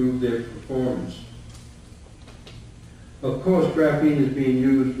improve their performance. Of course, graphene is being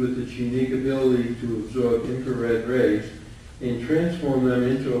used with its unique ability to absorb infrared rays and transform them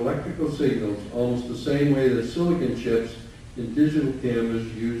into electrical signals almost the same way that silicon chips in digital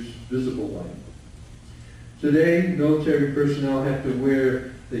cameras use visible light. Today, military personnel have to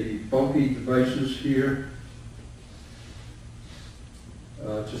wear the bulky devices here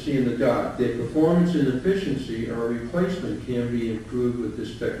to see in the dark. Their performance and efficiency or replacement can be improved with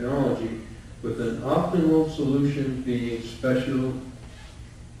this technology, with an optimal solution being special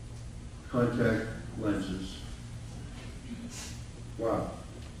contact lenses. Wow.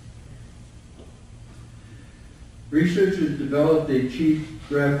 Researchers developed a cheap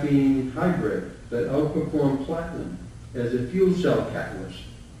graphene hybrid that outperformed platinum as a fuel cell catalyst.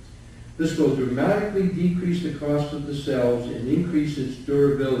 This will dramatically decrease the cost of the cells and increase its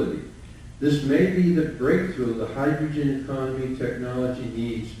durability. This may be the breakthrough the hydrogen economy technology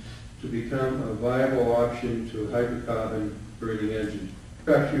needs to become a viable option to hydrocarbon burning engines.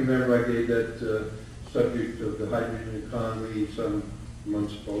 Perhaps you remember I gave that subject of the hydrogen economy some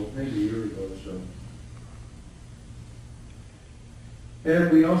months ago, maybe a year ago or so.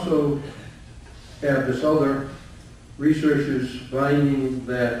 And we also have this other researchers finding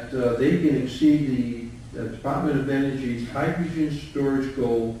that they can exceed the Department of Energy's hydrogen storage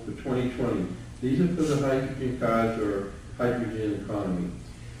goal for 2020. These are for the hydrogen cars or hydrogen economy.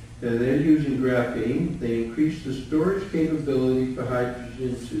 And they're using graphene. They increased the storage capability for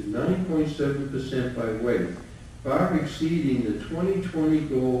hydrogen to 9.7% by weight, far exceeding the 2020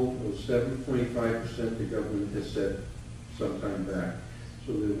 goal of 7.5% the government has set some time back.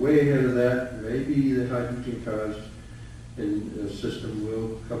 So they're way ahead of that. Maybe the hydrogen cars and system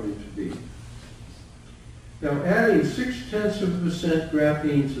will come into being. Now, adding 0.6%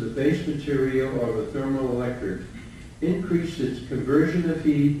 graphene to the base material of a thermoelectric increased its conversion of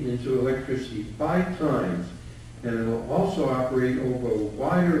heat into electricity 5 times, and it will also operate over a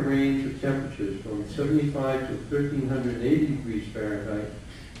wider range of temperatures from 75 to 1380 degrees Fahrenheit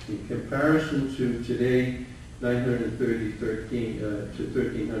in comparison to today 930 to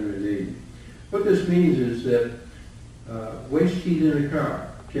 1380. What this means is that waste heat in a car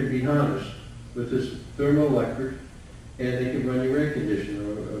can be harnessed with this thermoelectric, and they can run your air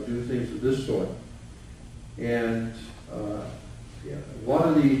conditioner or do things of this sort. And a lot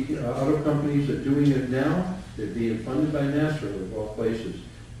of the auto companies are doing it now. They're being funded by NASA, of all places.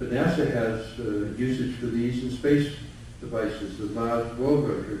 But NASA has usage for these in space devices. The Mars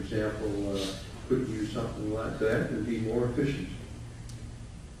rover, for example, could use something like that and be more efficient.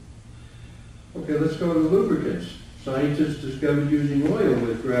 Okay, let's go to lubricants. Scientists discovered using oil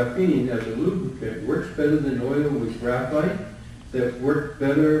with graphene as a lubricant works better than oil with graphite, that worked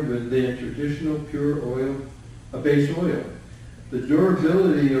better with than traditional pure oil, base oil. The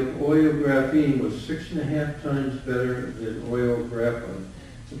durability of oil graphene was 6.5 times better than oil graphite.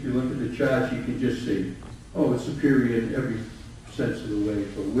 If you look at the charts, you can just see, oh, it's superior in every sense of the way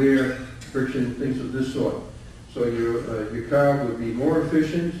for wear, friction, things of this sort. So your car would be more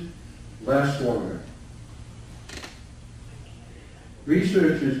efficient, last longer.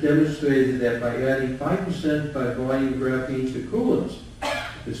 Researchers demonstrated that by adding 5% by volume graphene to coolants,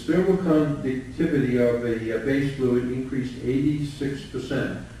 the thermal conductivity of a base fluid increased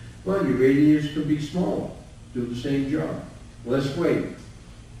 86%. Well, your radius could be smaller, do the same job, less weight.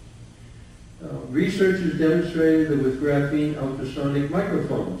 Researchers demonstrated that with graphene, ultrasonic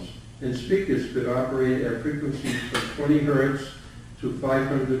microphones and speakers could operate at frequencies from 20 hertz to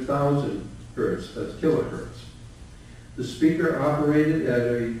 500,000 hertz, that's kilohertz. The speaker operated at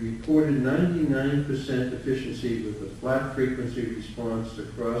a reported 99% efficiency with a flat frequency response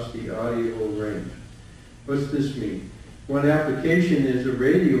across the audio range. What's this mean? One application is a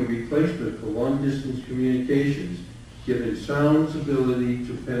radio replacement for long-distance communications, giving sound's ability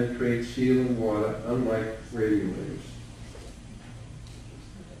to penetrate steel and water, unlike radio waves.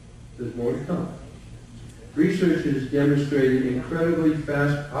 There's more to come. Researchers demonstrated incredibly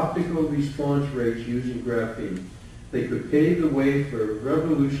fast optical response rates using graphene. They could pave the way for a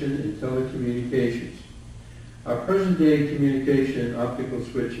revolution in telecommunications. Our present-day communication optical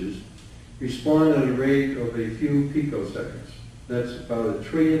switches respond at a rate of a few picoseconds. That's about a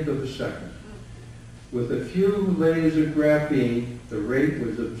trillionth of a second. With a few layers of graphene, the rate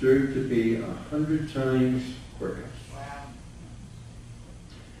was observed to be 100 times quicker.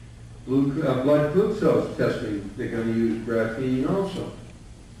 Blood glucose testing, they're going to use graphene also.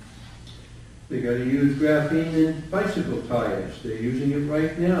 They're going to use graphene in bicycle tires. They're using it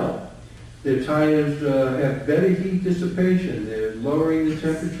right now. Their tires have better heat dissipation. They're lowering the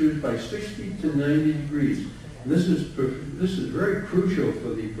temperatures by 60 to 90 degrees. And this is very crucial for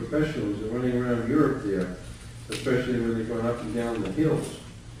the professionals that are running around Europe there, especially when they're going up and down the hills.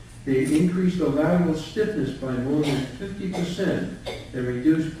 They increase the lateral stiffness by more than 50% and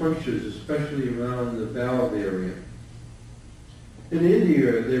reduce punctures, especially around the valve area. In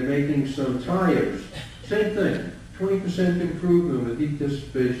India, they're making some tires. Same thing, 20% improvement with heat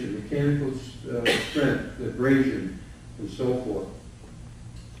dissipation, mechanical strength, abrasion, and so forth.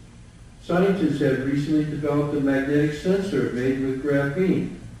 Scientists have recently developed a magnetic sensor made with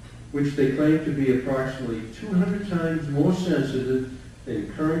graphene, which they claim to be approximately 200 times more sensitive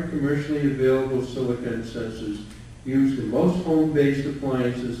than current commercially available silicon sensors used in most home-based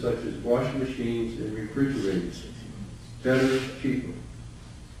appliances such as washing machines and refrigerators. Better, cheaper.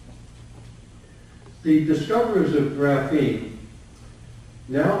 The discoverers of graphene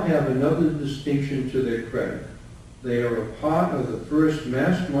now have another distinction to their credit. They are a part of the first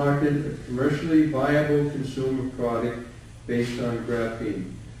mass-market, commercially viable consumer product based on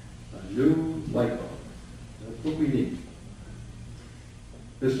graphene. A new light bulb. That's what we need.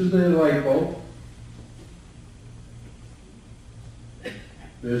 This is their light bulb.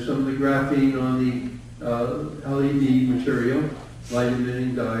 There's some of the graphene on the LED material, light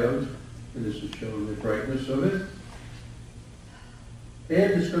emitting diodes, and this is showing the brightness of it.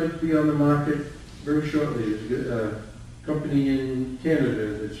 And it's going to be on the market very shortly. There's a company in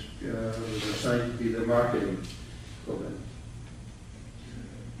Canada that's assigned to be the marketing for them.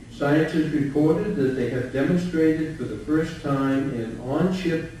 Scientists reported that they have demonstrated for the first time an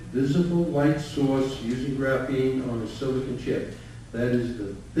on-chip visible light source using graphene on a silicon chip. That is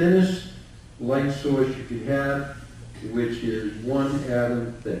the thinnest light source you could have, which is 1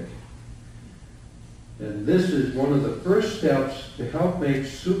 atom thick. And this is one of the first steps to help make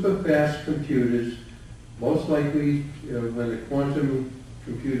super fast computers. Most likely, when the quantum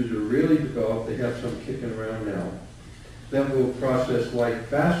computers are really developed, they have some kicking around now, that will process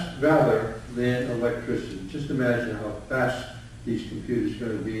light rather than electricity. Just imagine how fast these computers are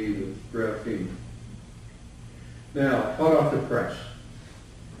going to be with graphene. Now, hot off the press,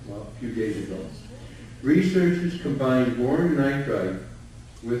 well, a few days ago, researchers combined boron nitride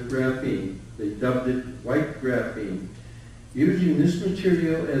with graphene. They dubbed it white graphene, using this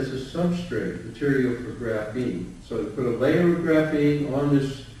material as a substrate material for graphene. So they put a layer of graphene on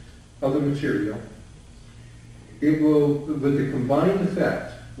this other material. It will, with the combined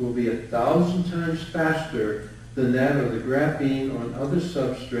effect, will be 1,000 times faster than that of the graphene on other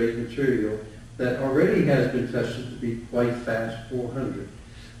substrate material that already has been tested to be quite fast, 400.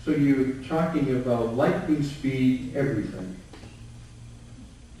 So you're talking about lightning speed, everything.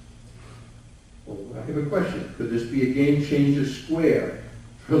 Well, I have a question. Could this be a game changer square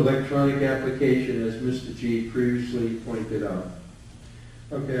for electronic application, as Mr. G previously pointed out?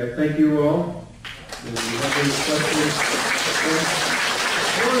 Okay, I thank you all. And if you have any questions,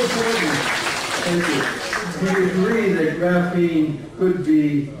 more important, thank you. We agree that graphene could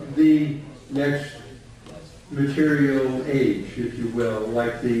be the next material age, if you will,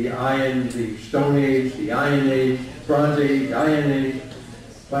 like the iron, the Stone Age, the Iron Age, Bronze Age, Iron Age,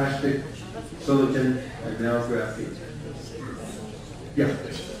 plastic, silicon, and now graphene. Yeah.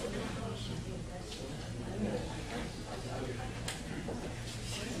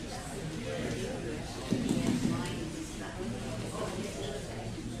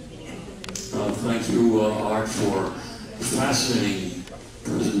 Thank you, Art, for a fascinating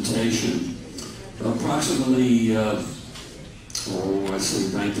presentation. Approximately, I'd say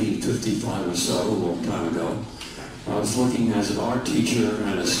 1955 or so, a long time ago, I was looking as an art teacher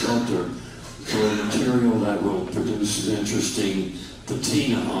and a sculptor for a material that will produce an interesting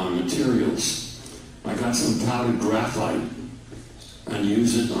patina on materials. I got some powdered graphite and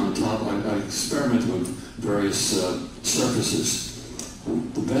used it on top. I experimented with various surfaces.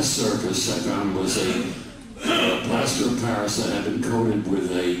 The best surface I found was a plaster of Paris that had been coated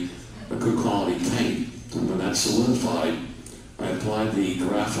with a good quality paint. And when that solidified, I applied the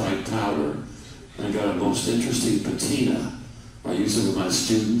graphite powder and got a most interesting patina. I use it with my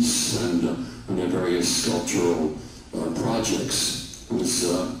students and on their various sculptural projects. It was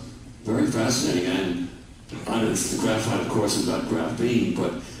very fascinating, and the graphite, of course, is not graphene,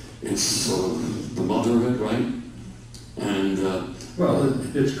 but it's sort of the mother of it, right? And Well,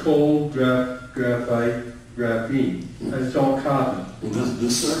 it's cold, graphite, graphene. It's all carbon.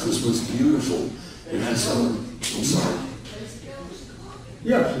 the surface was beautiful. It had some, I'm sorry,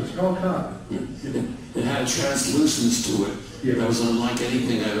 Yes, it's all carbon. it had translucence to it. Yeah. That was unlike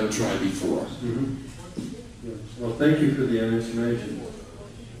anything I've ever tried before. Mhm. Yes. Well, thank you for the information.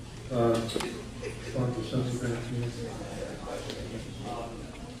 Want to something back to you?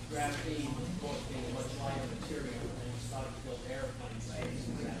 Graphene, of course, being a much lighter material than it's thought to build airplanes.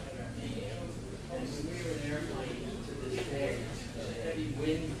 And when we were in airplanes to this day, the heavy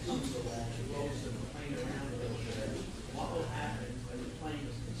wind comes along, blows the plane around a little bit. What will happen when the plane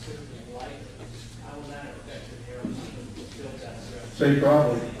is considerably lighter? How will that affect the airplane built that surface? Same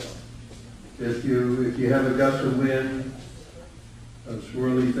problem. If you have a gust of wind, a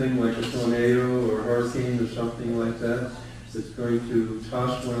swirly thing like a tornado or hurricane or something like that, it's going to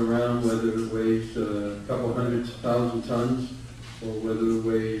toss one around, whether it weighs a couple 100,000 tons or whether it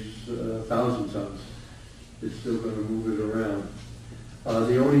weighs 1,000 tons. It's still going to move it around.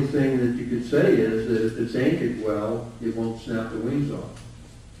 The only thing that you could say is that if it's anchored well, it won't snap the wings off.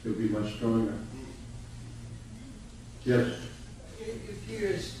 It'll be much stronger. Yes? It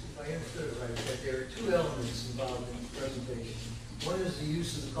appears, if I understood it right, that there are two elements involved in the presentation. One is the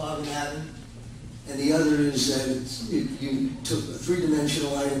use of the carbon atom, and the other is that you took a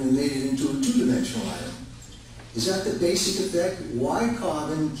three-dimensional item and made it into a two-dimensional item. Is that the basic effect? Why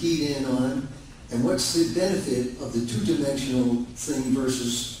carbon keyed in on, and what's the benefit of the two-dimensional thing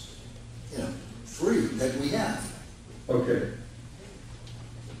versus, three that we have? Okay.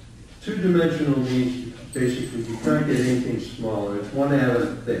 Two-dimensional means basically you can't get anything smaller. It's one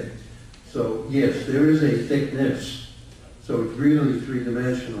atom thick. So yes, there is a thickness. So it's really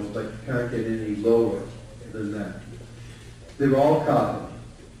three-dimensional, but you can't get any lower than that. They're all carbon.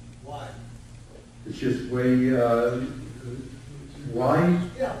 Why? It's just way, why?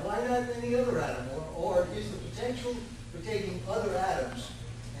 Yeah, why not any other atom? Or is the potential for taking other atoms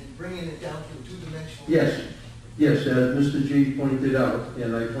and bringing it down to a two-dimensional? Yes, as Mr. G pointed out,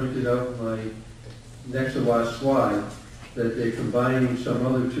 and I pointed out in my next to last slide, that they're combining some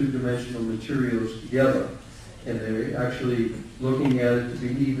other two-dimensional materials together. And they're actually looking at it to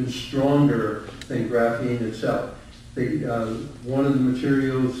be even stronger than graphene itself. One of the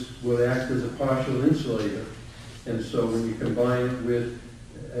materials will act as a partial insulator. And so when you combine it with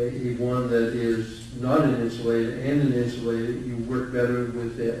a one that is not an insulator and an insulator, you work better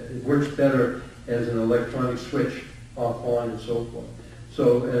with it. It works better as an electronic switch off, on, and so forth.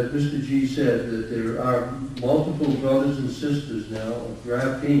 So as Mr. G said, that there are multiple brothers and sisters now of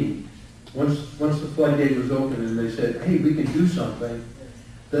graphene. Once the floodgate was open and they said, hey, we can do something,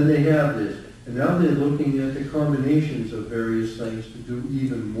 then they have this. And now they're looking at the combinations of various things to do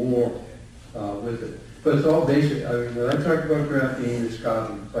even more with it. But it's all basic. I mean, when I talk about graphene, it's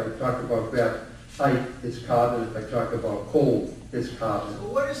carbon. If I talk about graphite, it's carbon. If I talk about coal, it's carbon. So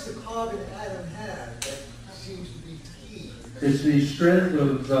what does the carbon atom have that seems to be key? It's the strength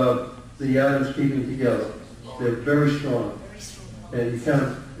of the atoms keeping together. They're very strong. And you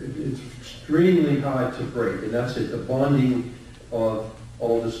can't, it's extremely hard to break, and that's it, the bonding of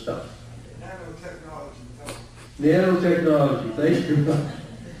all this stuff. Nanotechnology, thank you.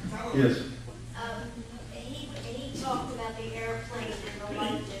 Yes. He talked about the airplane and the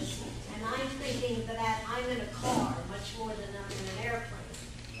lightness, and I'm thinking that I'm in a car much more than I'm in an airplane.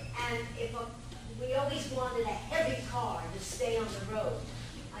 And we always wanted a heavy car to stay on the road.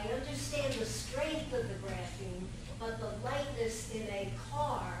 I understand the strength of the graphene, but the lightness in a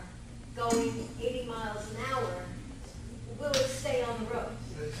car going 80 miles an hour, will it stay on the road?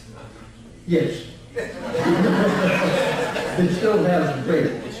 Yes. It still has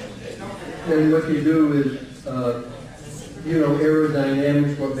weight. And what you do is,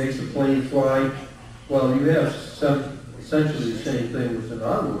 aerodynamics, what makes a plane fly. Well, you have essentially the same thing with an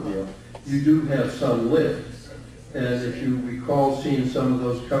automobile. You do have some lift. And if you recall seeing some of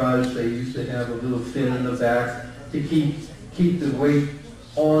those cars, they used to have a little fin in the back to keep the weight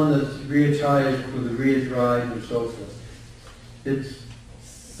on the rear tires for the rear drive and so forth. It's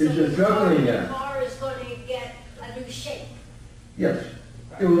a juggling act. The car is going to get a new shape. Yes.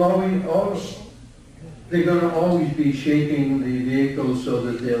 It will always, they're going to always be shaping the vehicles so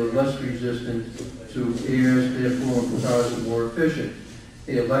that they're less resistant to air, therefore cars are more efficient.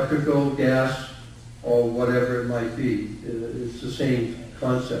 The electrical, gas, or whatever it might be, it's the same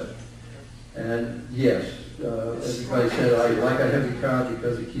concept. And yes, everybody said I like a heavy car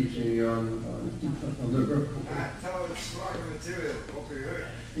because it keeps me on the road.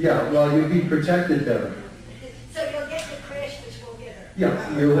 Yeah, well, you'll be protected better. So you'll get the crash, which will get her.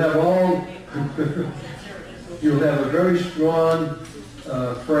 Yeah, you'll have all. You'll have a very strong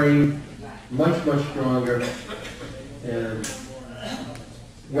frame, much stronger, and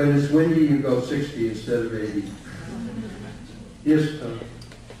when it's windy, you go 60 instead of 80. Yes, Tom?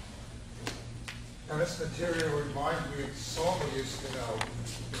 Now this material reminds me of a song we used to know.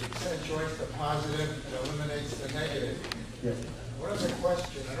 It accentuates the positive and eliminates the negative. Yeah. What is the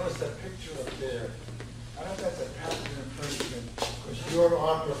question? I noticed that picture up there. I don't know if that's a patent infringement, because you're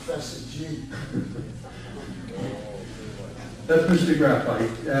our Professor G. That's Mr.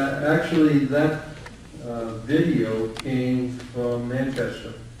 Graphite. Actually, that video came from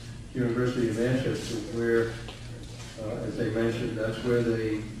Manchester, University of Manchester, where, as they mentioned, that's where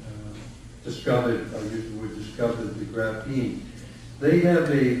they discovered, I use the word discovered, the graphene. They have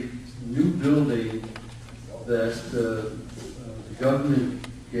a new building that the government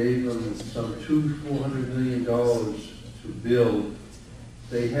gave them some $400 million to build.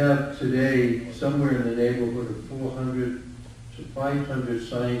 They have today somewhere in the neighborhood of 400 to 500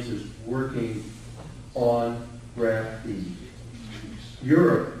 scientists working on graphene.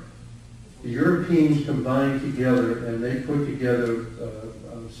 Europe, the Europeans combined together and they put together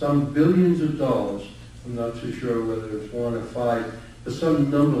some billions of dollars, I'm not too sure whether it's 1 or 5, but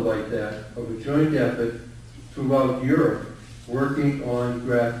some number like that, of a joint effort throughout Europe working on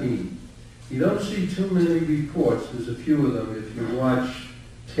graphene. You don't see too many reports, there's a few of them. If you watch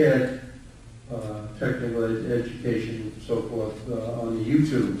TED, Technical Education and so forth, on the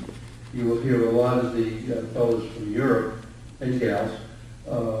YouTube, you will hear a lot of the fellows from Europe and gals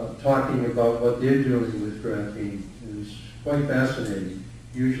talking about what they're doing with graphene. It's quite fascinating.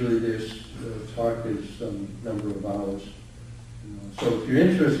 Usually this talk is some number of hours. So if you're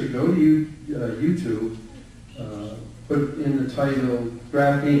interested, go to YouTube, put in the title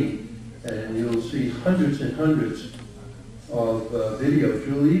graphene, and you'll see hundreds and hundreds of videos.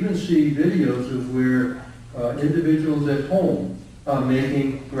 You'll even see videos of where individuals at home are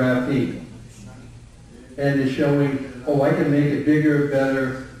making graphene. And they're showing, oh, I can make it bigger,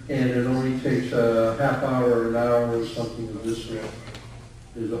 better, and it only takes a half hour or an hour or something of this sort.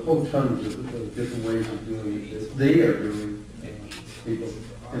 There's a whole tons of different ways of doing it that they are doing, people,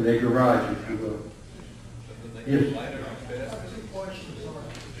 in their garage, if you will. Yes?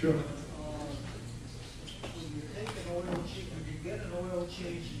 Sure. When you take an oil change, when you get an oil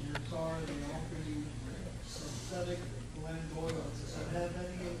change in your car, they offer you synthetic blend oil. Does that have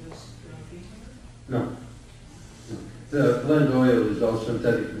any of this graphene? No. The blend oil is all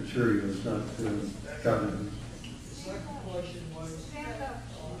synthetic material, it's not carbon. The second question was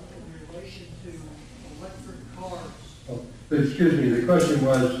in relation to electric cars. Oh, but excuse me, the question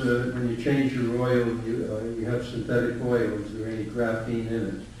was when you change your oil, you have synthetic oil, is there any graphene in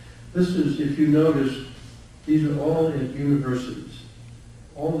it? This is, if you notice, these are all at universities.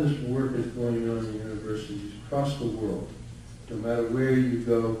 All this work is going on in universities across the world. No matter where you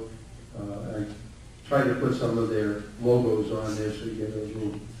go, I try to put some of their logos on there so you get a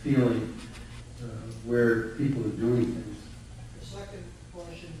little feeling where people are doing things. The second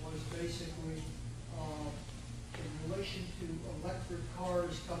question was basically in relation to electric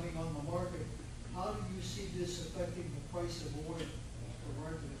cars coming on the market. How do you see this affecting the price of oil for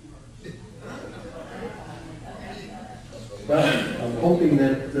regular cars? Well, I'm hoping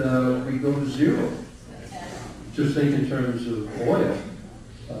that we go to zero. Just think in terms of oil.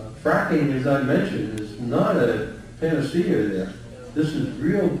 Fracking, as I mentioned, is not a panacea there. This is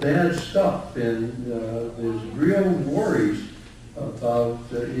real bad stuff, and there's real worries about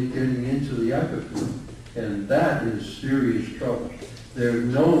it getting into the aquifer, and that is serious trouble. They're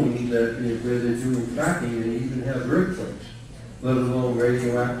known that where they're doing fracking, they even have earthquakes, let alone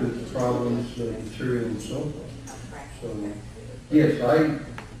radioactive problems, material, and so forth. So, yes,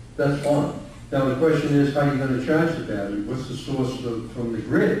 that's fine. Now the question is, how are you going to charge the battery? What's the source from the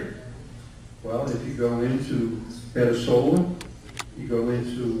grid? Well, if you go into better solar, you go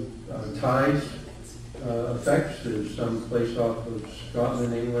into tides effects. There's some place off of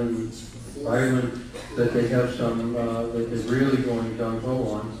Scotland, England, Ireland that they have some that they're really going gung-ho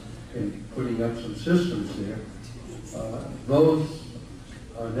on and putting up some systems there. Those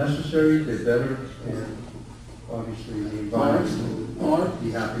are necessary, they're better, and obviously the environment will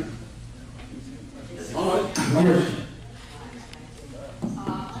be happy. Yes. I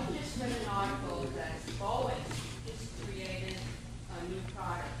just read an article that Boeing has created a new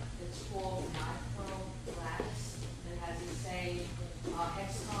product. It's called micro glass. It has the same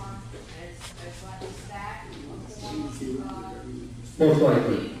hexagon as what is that? Most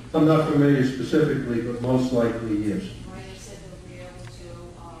likely. I'm not familiar specifically, but most likely, yes. Right, they said they'll be able to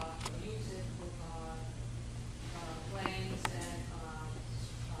use it with planes and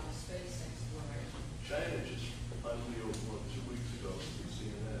space exploration. China just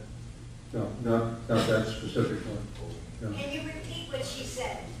No, not that specific one. No. Can you repeat what she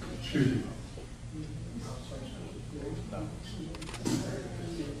said? Excuse me.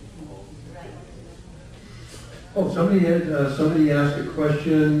 Oh, somebody asked a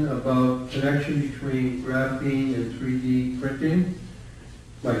question about connection between graphene and 3D printing.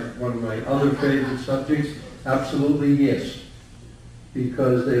 Like one of my other favorite subjects. Absolutely yes.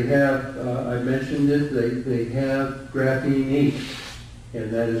 Because they have, I mentioned it, they have graphene ink,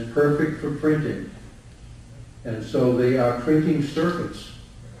 and that is perfect for printing. And so they are printing circuits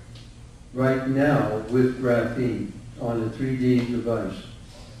right now with graphene on a 3D device.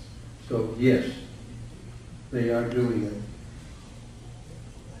 So yes, they are doing it.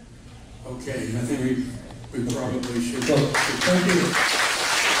 Okay, I think we probably should. Well, thank you.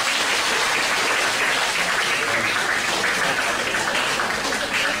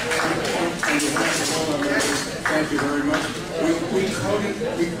 Thank you very much. We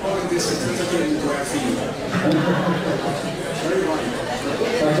coded this certificate in graphene. Very light.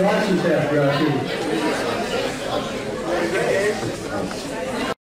 My glasses have graphene.